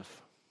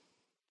Joseph.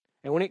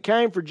 And when it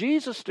came for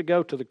Jesus to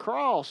go to the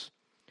cross,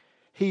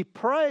 he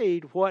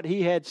prayed what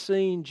he had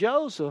seen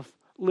Joseph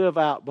live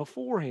out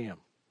before him.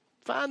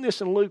 Find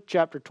this in Luke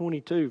chapter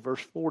 22,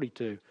 verse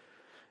 42.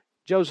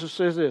 Joseph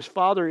says this,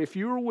 Father, if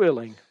you are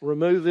willing,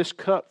 remove this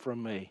cup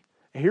from me.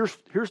 And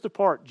here's the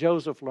part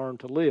Joseph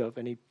learned to live,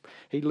 and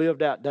he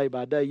lived out day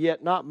by day.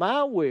 Yet not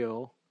my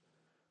will,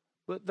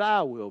 but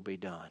thy will be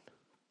done.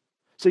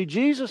 See,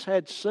 Jesus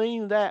had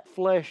seen that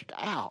fleshed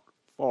out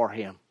for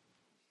him.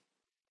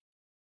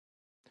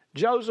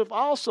 Joseph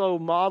also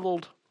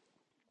modeled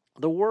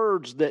the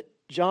words that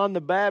John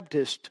the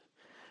Baptist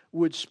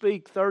would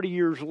speak 30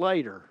 years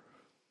later.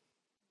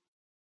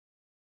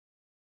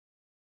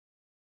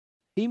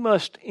 He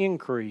must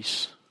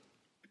increase,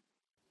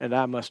 and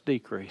I must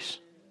decrease.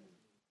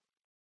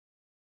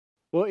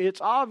 Well,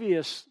 it's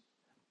obvious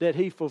that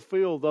he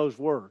fulfilled those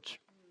words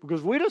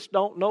because we just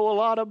don't know a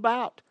lot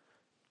about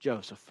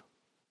Joseph.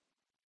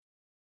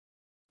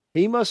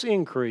 He must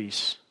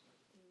increase,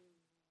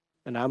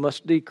 and I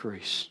must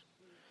decrease.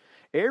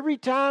 Every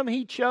time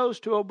he chose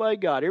to obey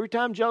God, every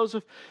time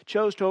Joseph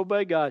chose to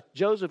obey God,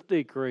 Joseph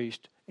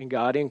decreased and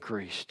God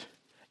increased.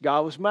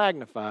 God was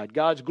magnified.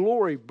 God's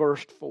glory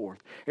burst forth.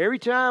 Every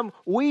time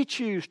we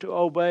choose to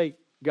obey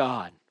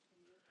God,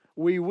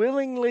 we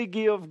willingly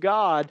give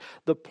God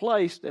the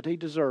place that He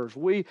deserves.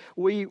 We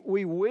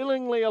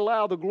willingly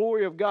allow the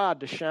glory of God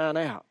to shine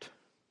out.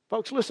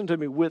 Folks, listen to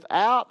me.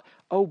 Without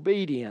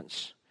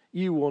obedience,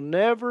 you will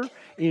never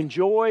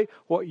enjoy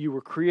what you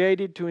were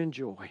created to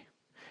enjoy.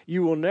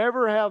 You will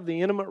never have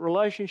the intimate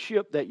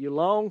relationship that you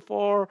long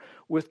for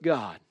with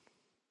God.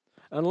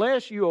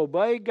 Unless you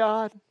obey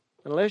God,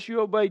 unless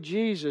you obey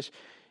Jesus,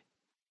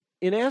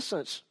 in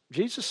essence,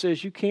 Jesus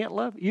says you can't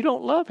love, you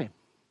don't love Him.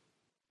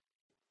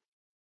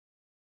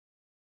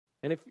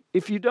 And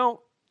if you don't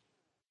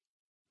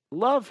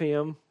love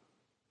Him,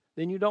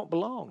 then you don't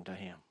belong to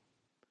Him.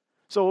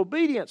 So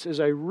obedience is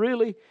a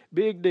really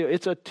big deal.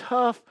 It's a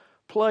tough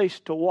place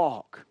to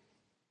walk.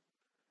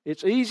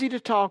 It's easy to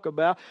talk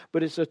about,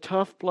 but it's a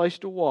tough place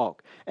to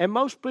walk. And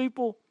most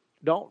people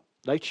don't.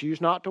 They choose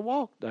not to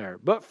walk there.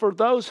 But for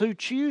those who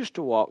choose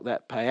to walk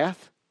that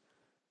path,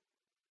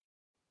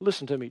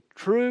 listen to me,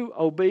 true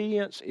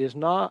obedience is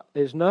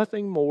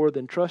nothing more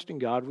than trusting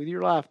God with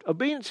your life.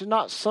 Obedience is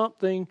not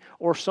something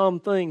or some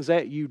things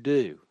that you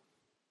do.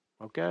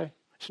 Okay?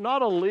 It's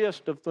not a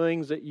list of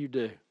things that you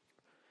do.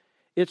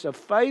 It's a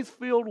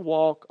faith-filled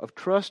walk of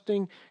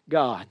trusting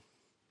God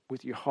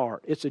with your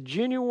heart. It's a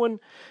genuine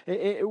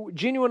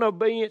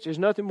obedience is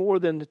nothing more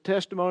than the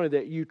testimony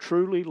that you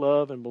truly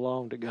love and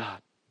belong to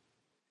God.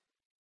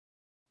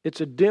 It's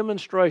a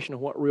demonstration of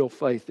what real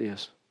faith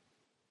is.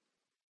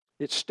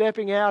 It's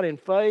stepping out in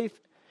faith,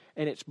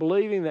 and it's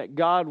believing that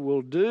God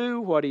will do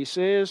what He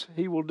says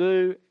He will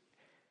do,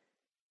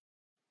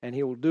 and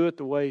He will do it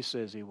the way He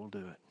says He will do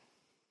it.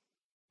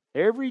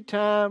 Every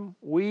time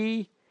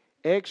we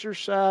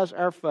exercise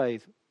our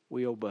faith,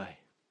 we obey.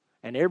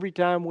 And every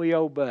time we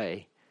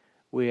obey,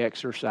 we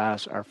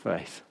exercise our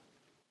faith.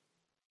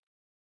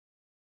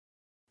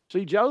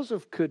 See,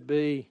 Joseph could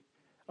be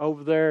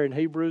over there in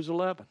Hebrews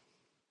 11.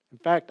 In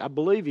fact, I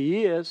believe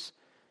he is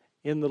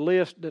in the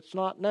list that's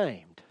not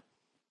named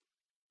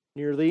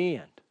near the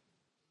end.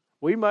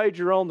 We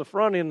major on the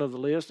front end of the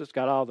list that's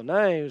got all the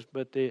names,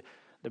 but the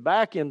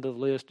back end of the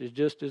list is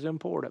just as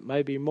important,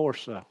 maybe more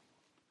so.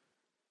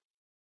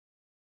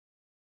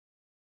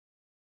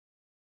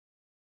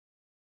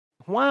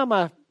 Why am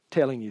I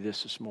telling you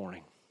this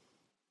morning?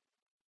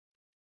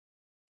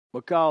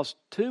 Because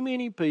too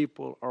many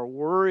people are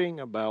worrying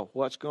about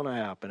what's going to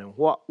happen and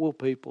what will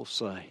people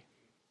say.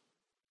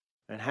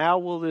 And how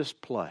will this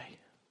play?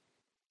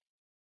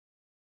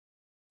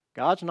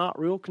 God's not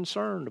real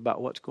concerned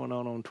about what's going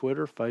on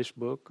Twitter,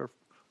 Facebook,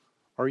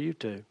 or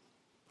YouTube,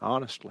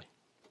 honestly.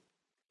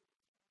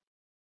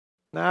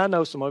 Now, I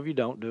know some of you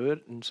don't do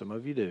it, and some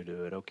of you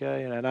do it,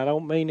 okay? And I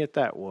don't mean it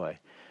that way.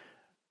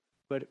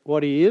 But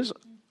what He is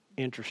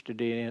interested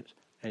in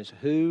is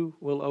who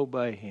will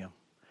obey Him.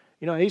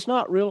 You know, He's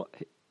not real.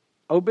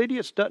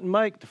 Obedience doesn't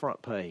make the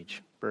front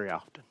page very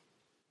often.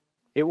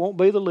 It won't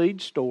be the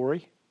lead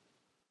story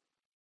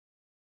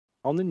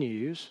on the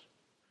news,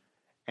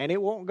 and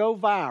it won't go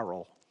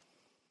viral.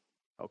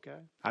 Okay?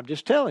 I'm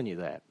just telling you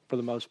that for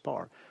the most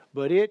part.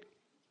 But it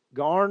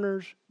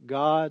garners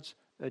God's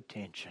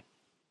attention.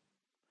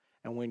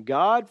 And when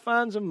God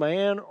finds a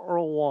man or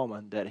a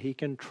woman that He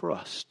can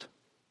trust,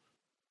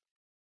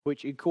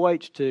 which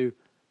equates to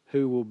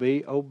who will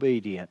be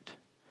obedient,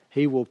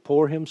 He will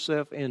pour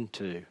Himself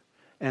into,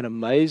 and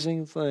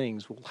amazing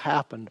things will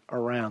happen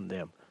around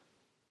them.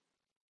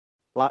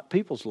 Like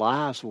people's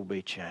lives will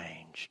be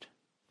changed.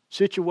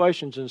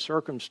 Situations and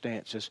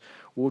circumstances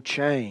will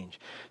change.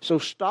 So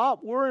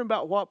stop worrying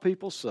about what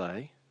people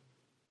say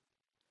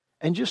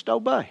and just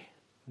obey.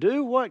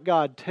 Do what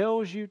God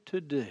tells you to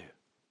do.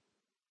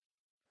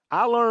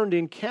 I learned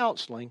in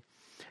counseling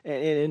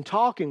and in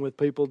talking with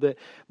people that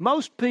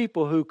most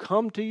people who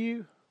come to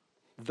you,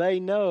 they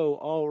know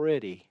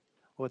already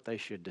what they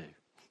should do.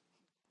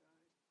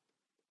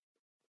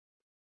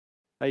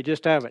 They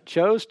just haven't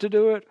chose to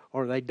do it,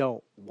 or they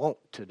don't want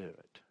to do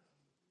it.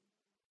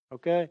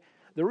 Okay?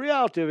 The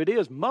reality of it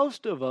is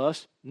most of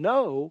us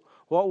know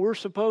what we're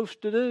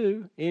supposed to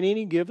do in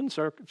any given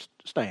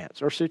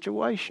circumstance or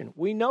situation.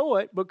 We know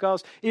it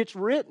because it's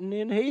written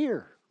in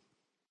here.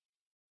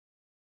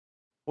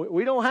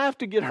 We don't have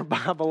to get our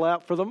Bible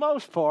out for the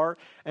most part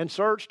and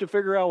search to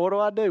figure out, what do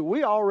I do?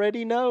 We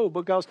already know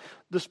because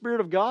the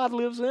Spirit of God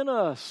lives in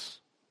us.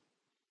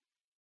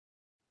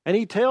 And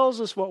He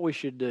tells us what we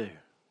should do.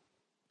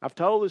 I've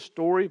told this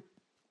story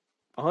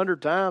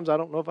 100 times. I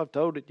don't know if I've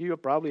told it to you. I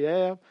probably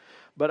have.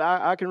 But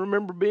I can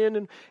remember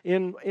being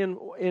in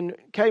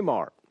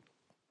Kmart,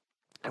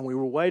 and we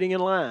were waiting in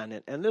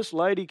line, and this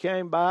lady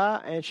came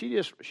by, and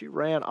she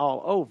ran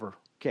all over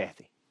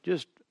Kathy.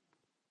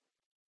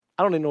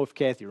 I don't even know if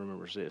Kathy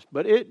remembers this,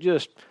 but it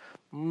just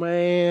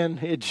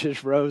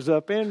rose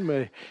up in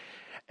me.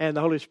 And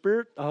the Holy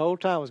Spirit the whole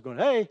time was going,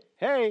 hey,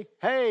 hey,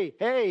 hey,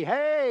 hey,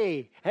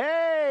 hey,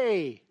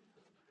 hey.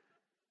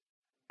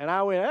 And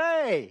I went,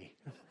 hey.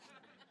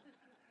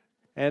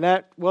 And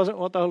that wasn't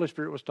what the Holy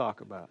Spirit was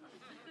talking about.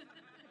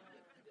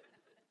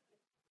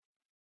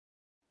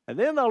 And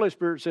then the Holy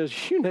Spirit says,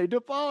 you need to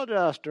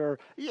apologize to her.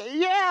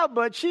 Yeah,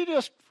 but she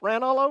just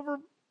ran all over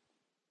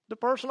the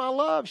person I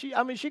love.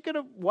 She could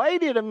have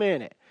waited a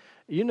minute.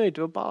 You need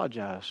to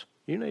apologize.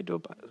 I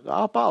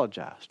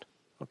apologized.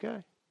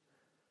 Okay?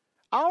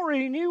 I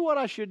already knew what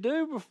I should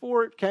do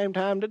before it came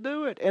time to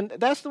do it. And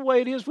that's the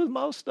way it is with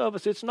most of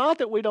us. It's not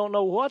that we don't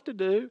know what to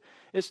do.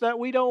 It's that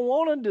we don't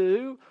want to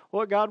do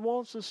what God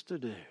wants us to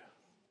do.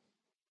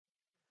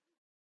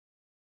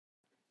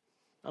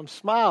 I'm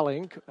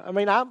smiling.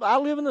 I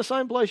live in the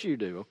same place you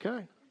do,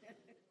 okay?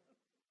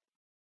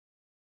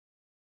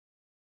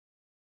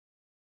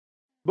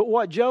 But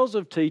what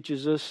Joseph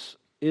teaches us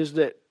is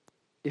that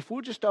if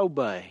we'll just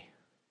obey,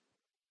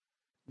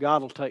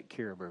 God will take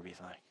care of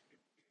everything.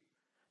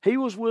 He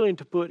was willing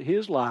to put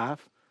his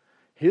life,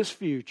 his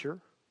future,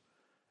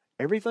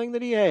 everything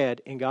that he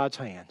had in God's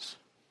hands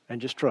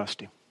and just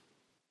trust him.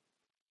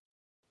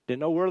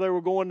 Didn't know where they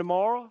were going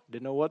tomorrow.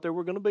 Didn't know what they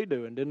were going to be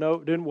doing.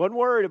 Wasn't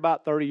worried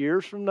about 30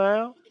 years from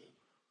now.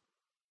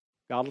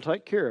 God will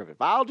take care of it.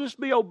 If I'll just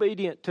be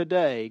obedient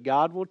today,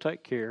 God will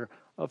take care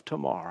of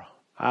tomorrow.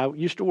 I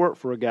used to work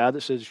for a guy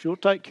that says, if you'll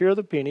take care of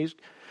the pennies,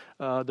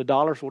 the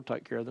dollars will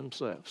take care of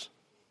themselves.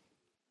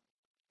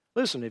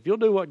 Listen, if you'll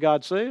do what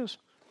God says,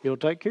 He'll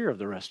take care of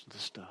the rest of the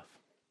stuff.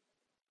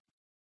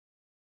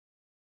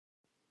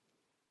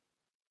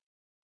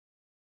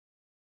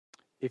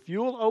 If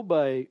you'll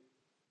obey,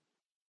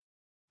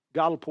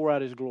 God will pour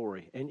out His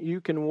glory. And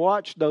you can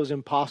watch those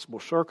impossible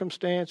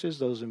circumstances,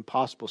 those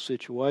impossible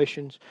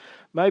situations,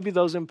 maybe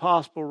those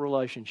impossible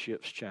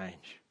relationships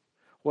change.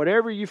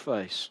 Whatever you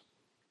face,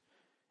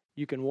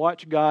 you can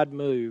watch God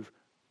move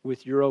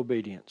with your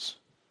obedience.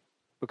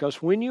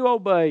 Because when you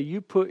obey, you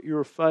put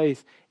your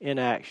faith in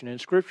action. And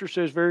Scripture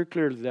says very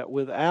clearly that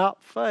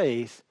without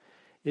faith,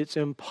 it's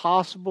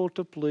impossible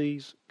to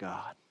please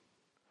God.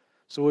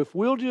 So if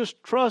we'll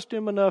just trust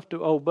Him enough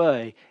to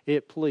obey,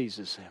 it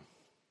pleases Him.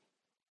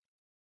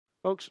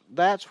 Folks,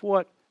 that's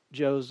what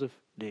Joseph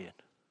did.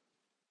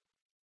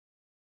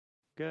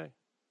 Okay?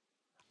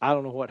 I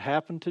don't know what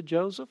happened to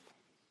Joseph.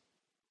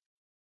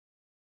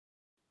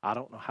 I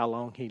don't know how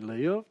long he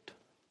lived.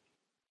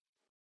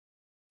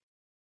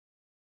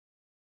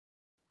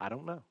 I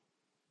don't know.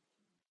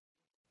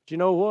 But you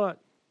know what?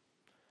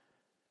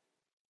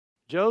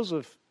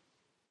 Joseph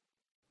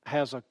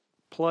has a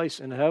place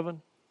in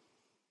heaven,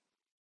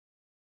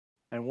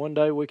 and one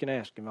day we can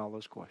ask him all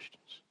those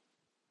questions.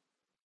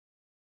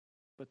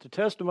 But the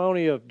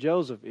testimony of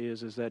Joseph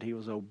is that he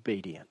was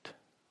obedient.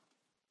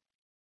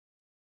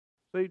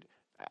 See,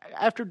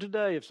 after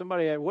today, if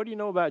somebody asked, what do you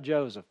know about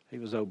Joseph? He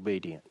was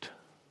obedient.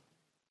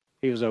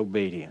 He was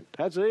obedient.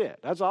 That's it.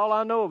 That's all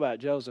I know about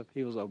Joseph.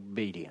 He was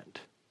obedient.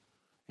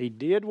 He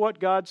did what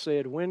God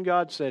said, when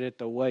God said it,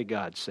 the way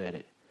God said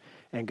it.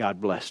 And God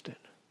blessed it.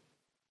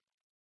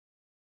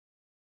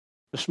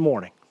 This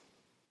morning,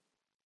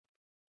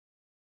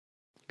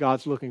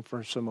 God's looking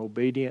for some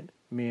obedient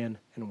men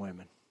and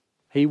women.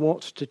 He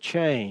wants to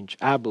change,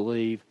 I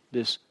believe,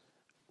 this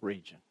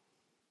region.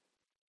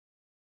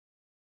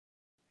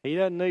 He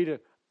doesn't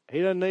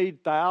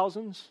need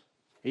thousands.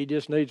 He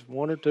just needs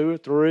 1 or 2 or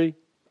 3,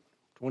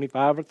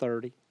 25 or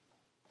 30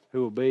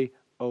 who will be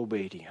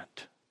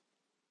obedient.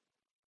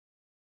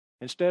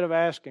 Instead of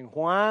asking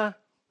why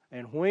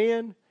and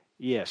when,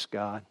 yes,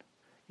 God.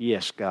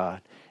 Yes,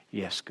 God.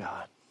 Yes,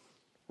 God.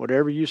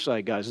 Whatever you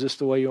say, God, is this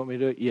the way you want me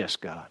to do it? Yes,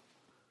 God.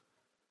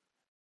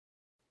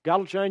 God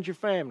will change your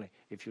family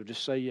if you'll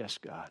just say yes,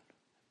 God.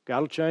 God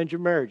will change your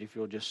marriage if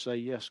you'll just say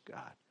yes,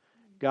 God.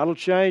 God will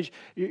change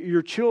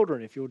your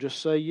children if you'll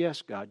just say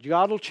yes, God.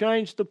 God will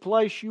change the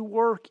place you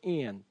work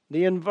in,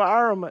 the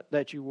environment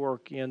that you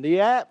work in,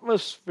 the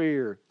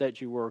atmosphere that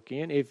you work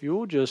in, if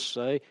you'll just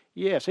say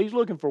yes. He's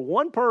looking for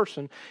one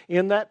person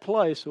in that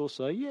place who will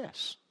say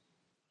yes.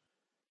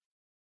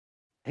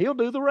 He'll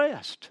do the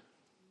rest.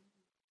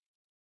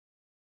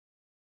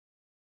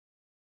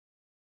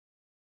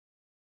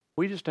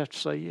 We just have to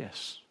say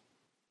yes.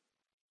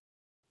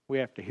 We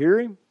have to hear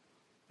Him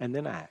and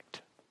then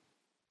act.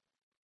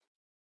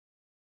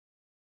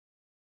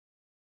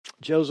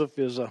 Joseph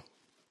is a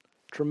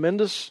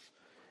tremendous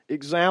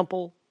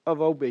example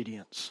of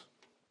obedience.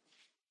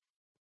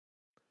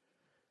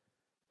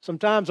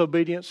 Sometimes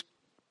obedience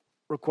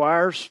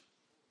requires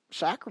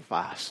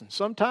sacrifice, and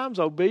sometimes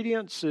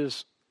obedience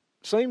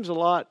seems a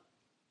lot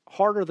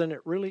harder than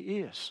it really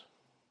is.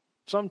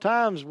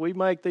 Sometimes we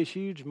make these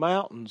huge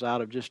mountains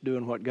out of just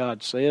doing what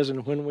God says,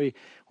 and when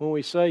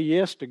we say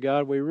yes to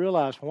God, we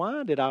realize,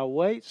 why did I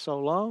wait so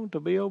long to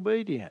be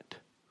obedient?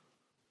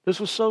 This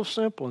was so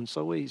simple and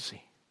so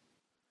easy.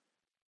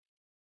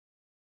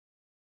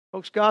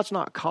 Folks, God's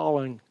not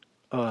calling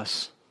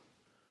us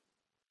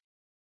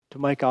to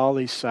make all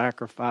these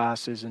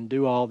sacrifices and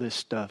do all this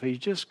stuff. He's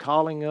just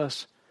calling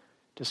us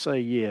to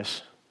say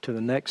yes to the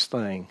next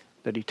thing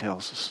that He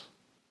tells us.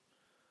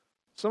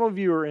 Some of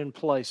you are in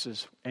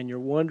places and you're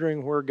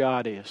wondering where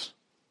God is.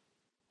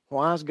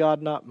 Why is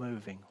God not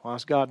moving? Why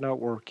is God not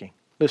working?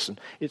 Listen,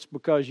 it's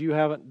because you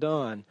haven't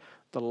done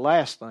the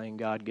last thing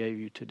God gave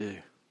you to do.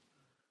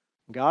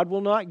 God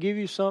will not give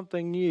you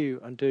something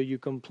new until you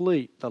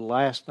complete the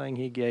last thing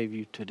He gave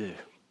you to do.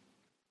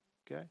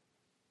 Okay?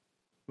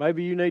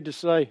 Maybe you need to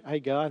say, hey,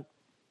 God,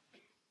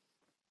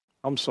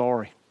 I'm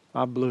sorry.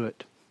 I blew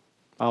it.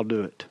 I'll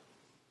do it.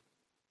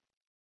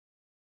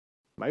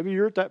 Maybe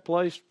you're at that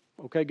place,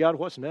 okay, God,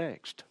 what's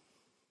next?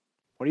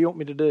 What do you want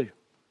me to do?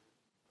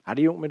 How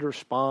do you want me to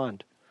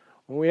respond?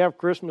 When we have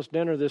Christmas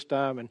dinner this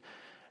time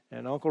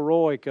and Uncle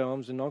Roy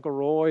comes, and Uncle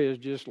Roy is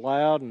just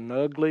loud and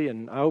ugly,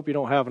 and I hope you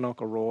don't have an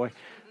Uncle Roy.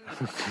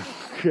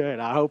 Good.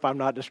 I hope I'm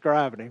not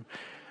describing him.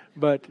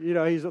 But,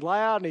 he's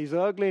loud and he's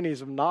ugly and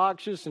he's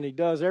obnoxious and he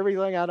does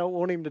everything I don't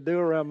want him to do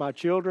around my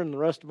children and the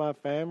rest of my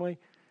family.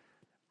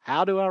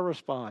 How do I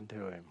respond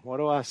to him? What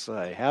do I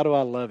say? How do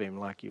I love him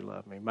like you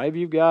love me? Maybe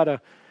you've got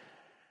to,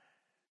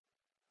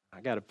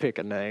 I got to pick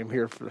a name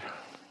here for,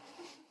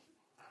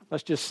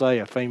 let's just say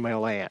a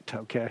female aunt,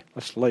 okay?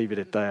 Let's leave it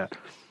at that.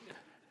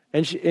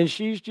 And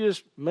she's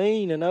just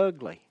mean and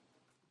ugly.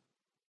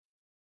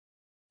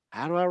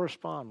 How do I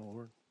respond,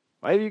 Lord?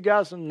 Maybe you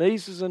got some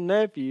nieces and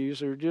nephews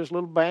who are just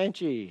little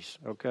banshees,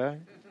 okay?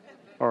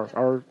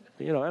 Or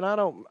you know, and I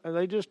don't.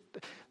 They just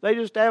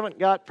haven't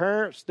got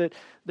parents that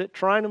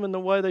train them in the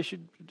way they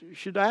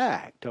should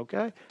act.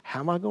 Okay,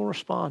 how am I going to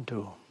respond to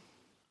them?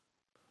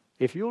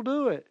 If you'll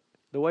do it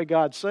the way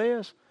God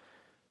says,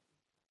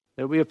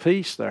 there'll be a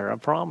peace there. I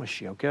promise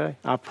you. Okay,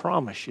 I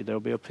promise you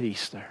there'll be a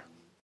peace there.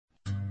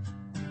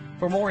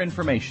 For more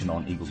information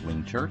on Eagles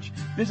Wing Church,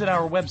 visit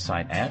our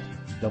website at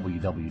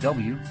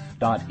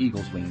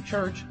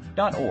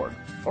www.eagleswingchurch.org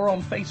or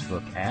on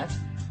Facebook at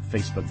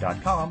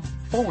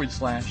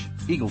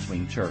facebook.com/Eagles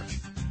Wing Church.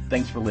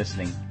 Thanks for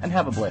listening and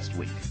have a blessed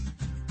week.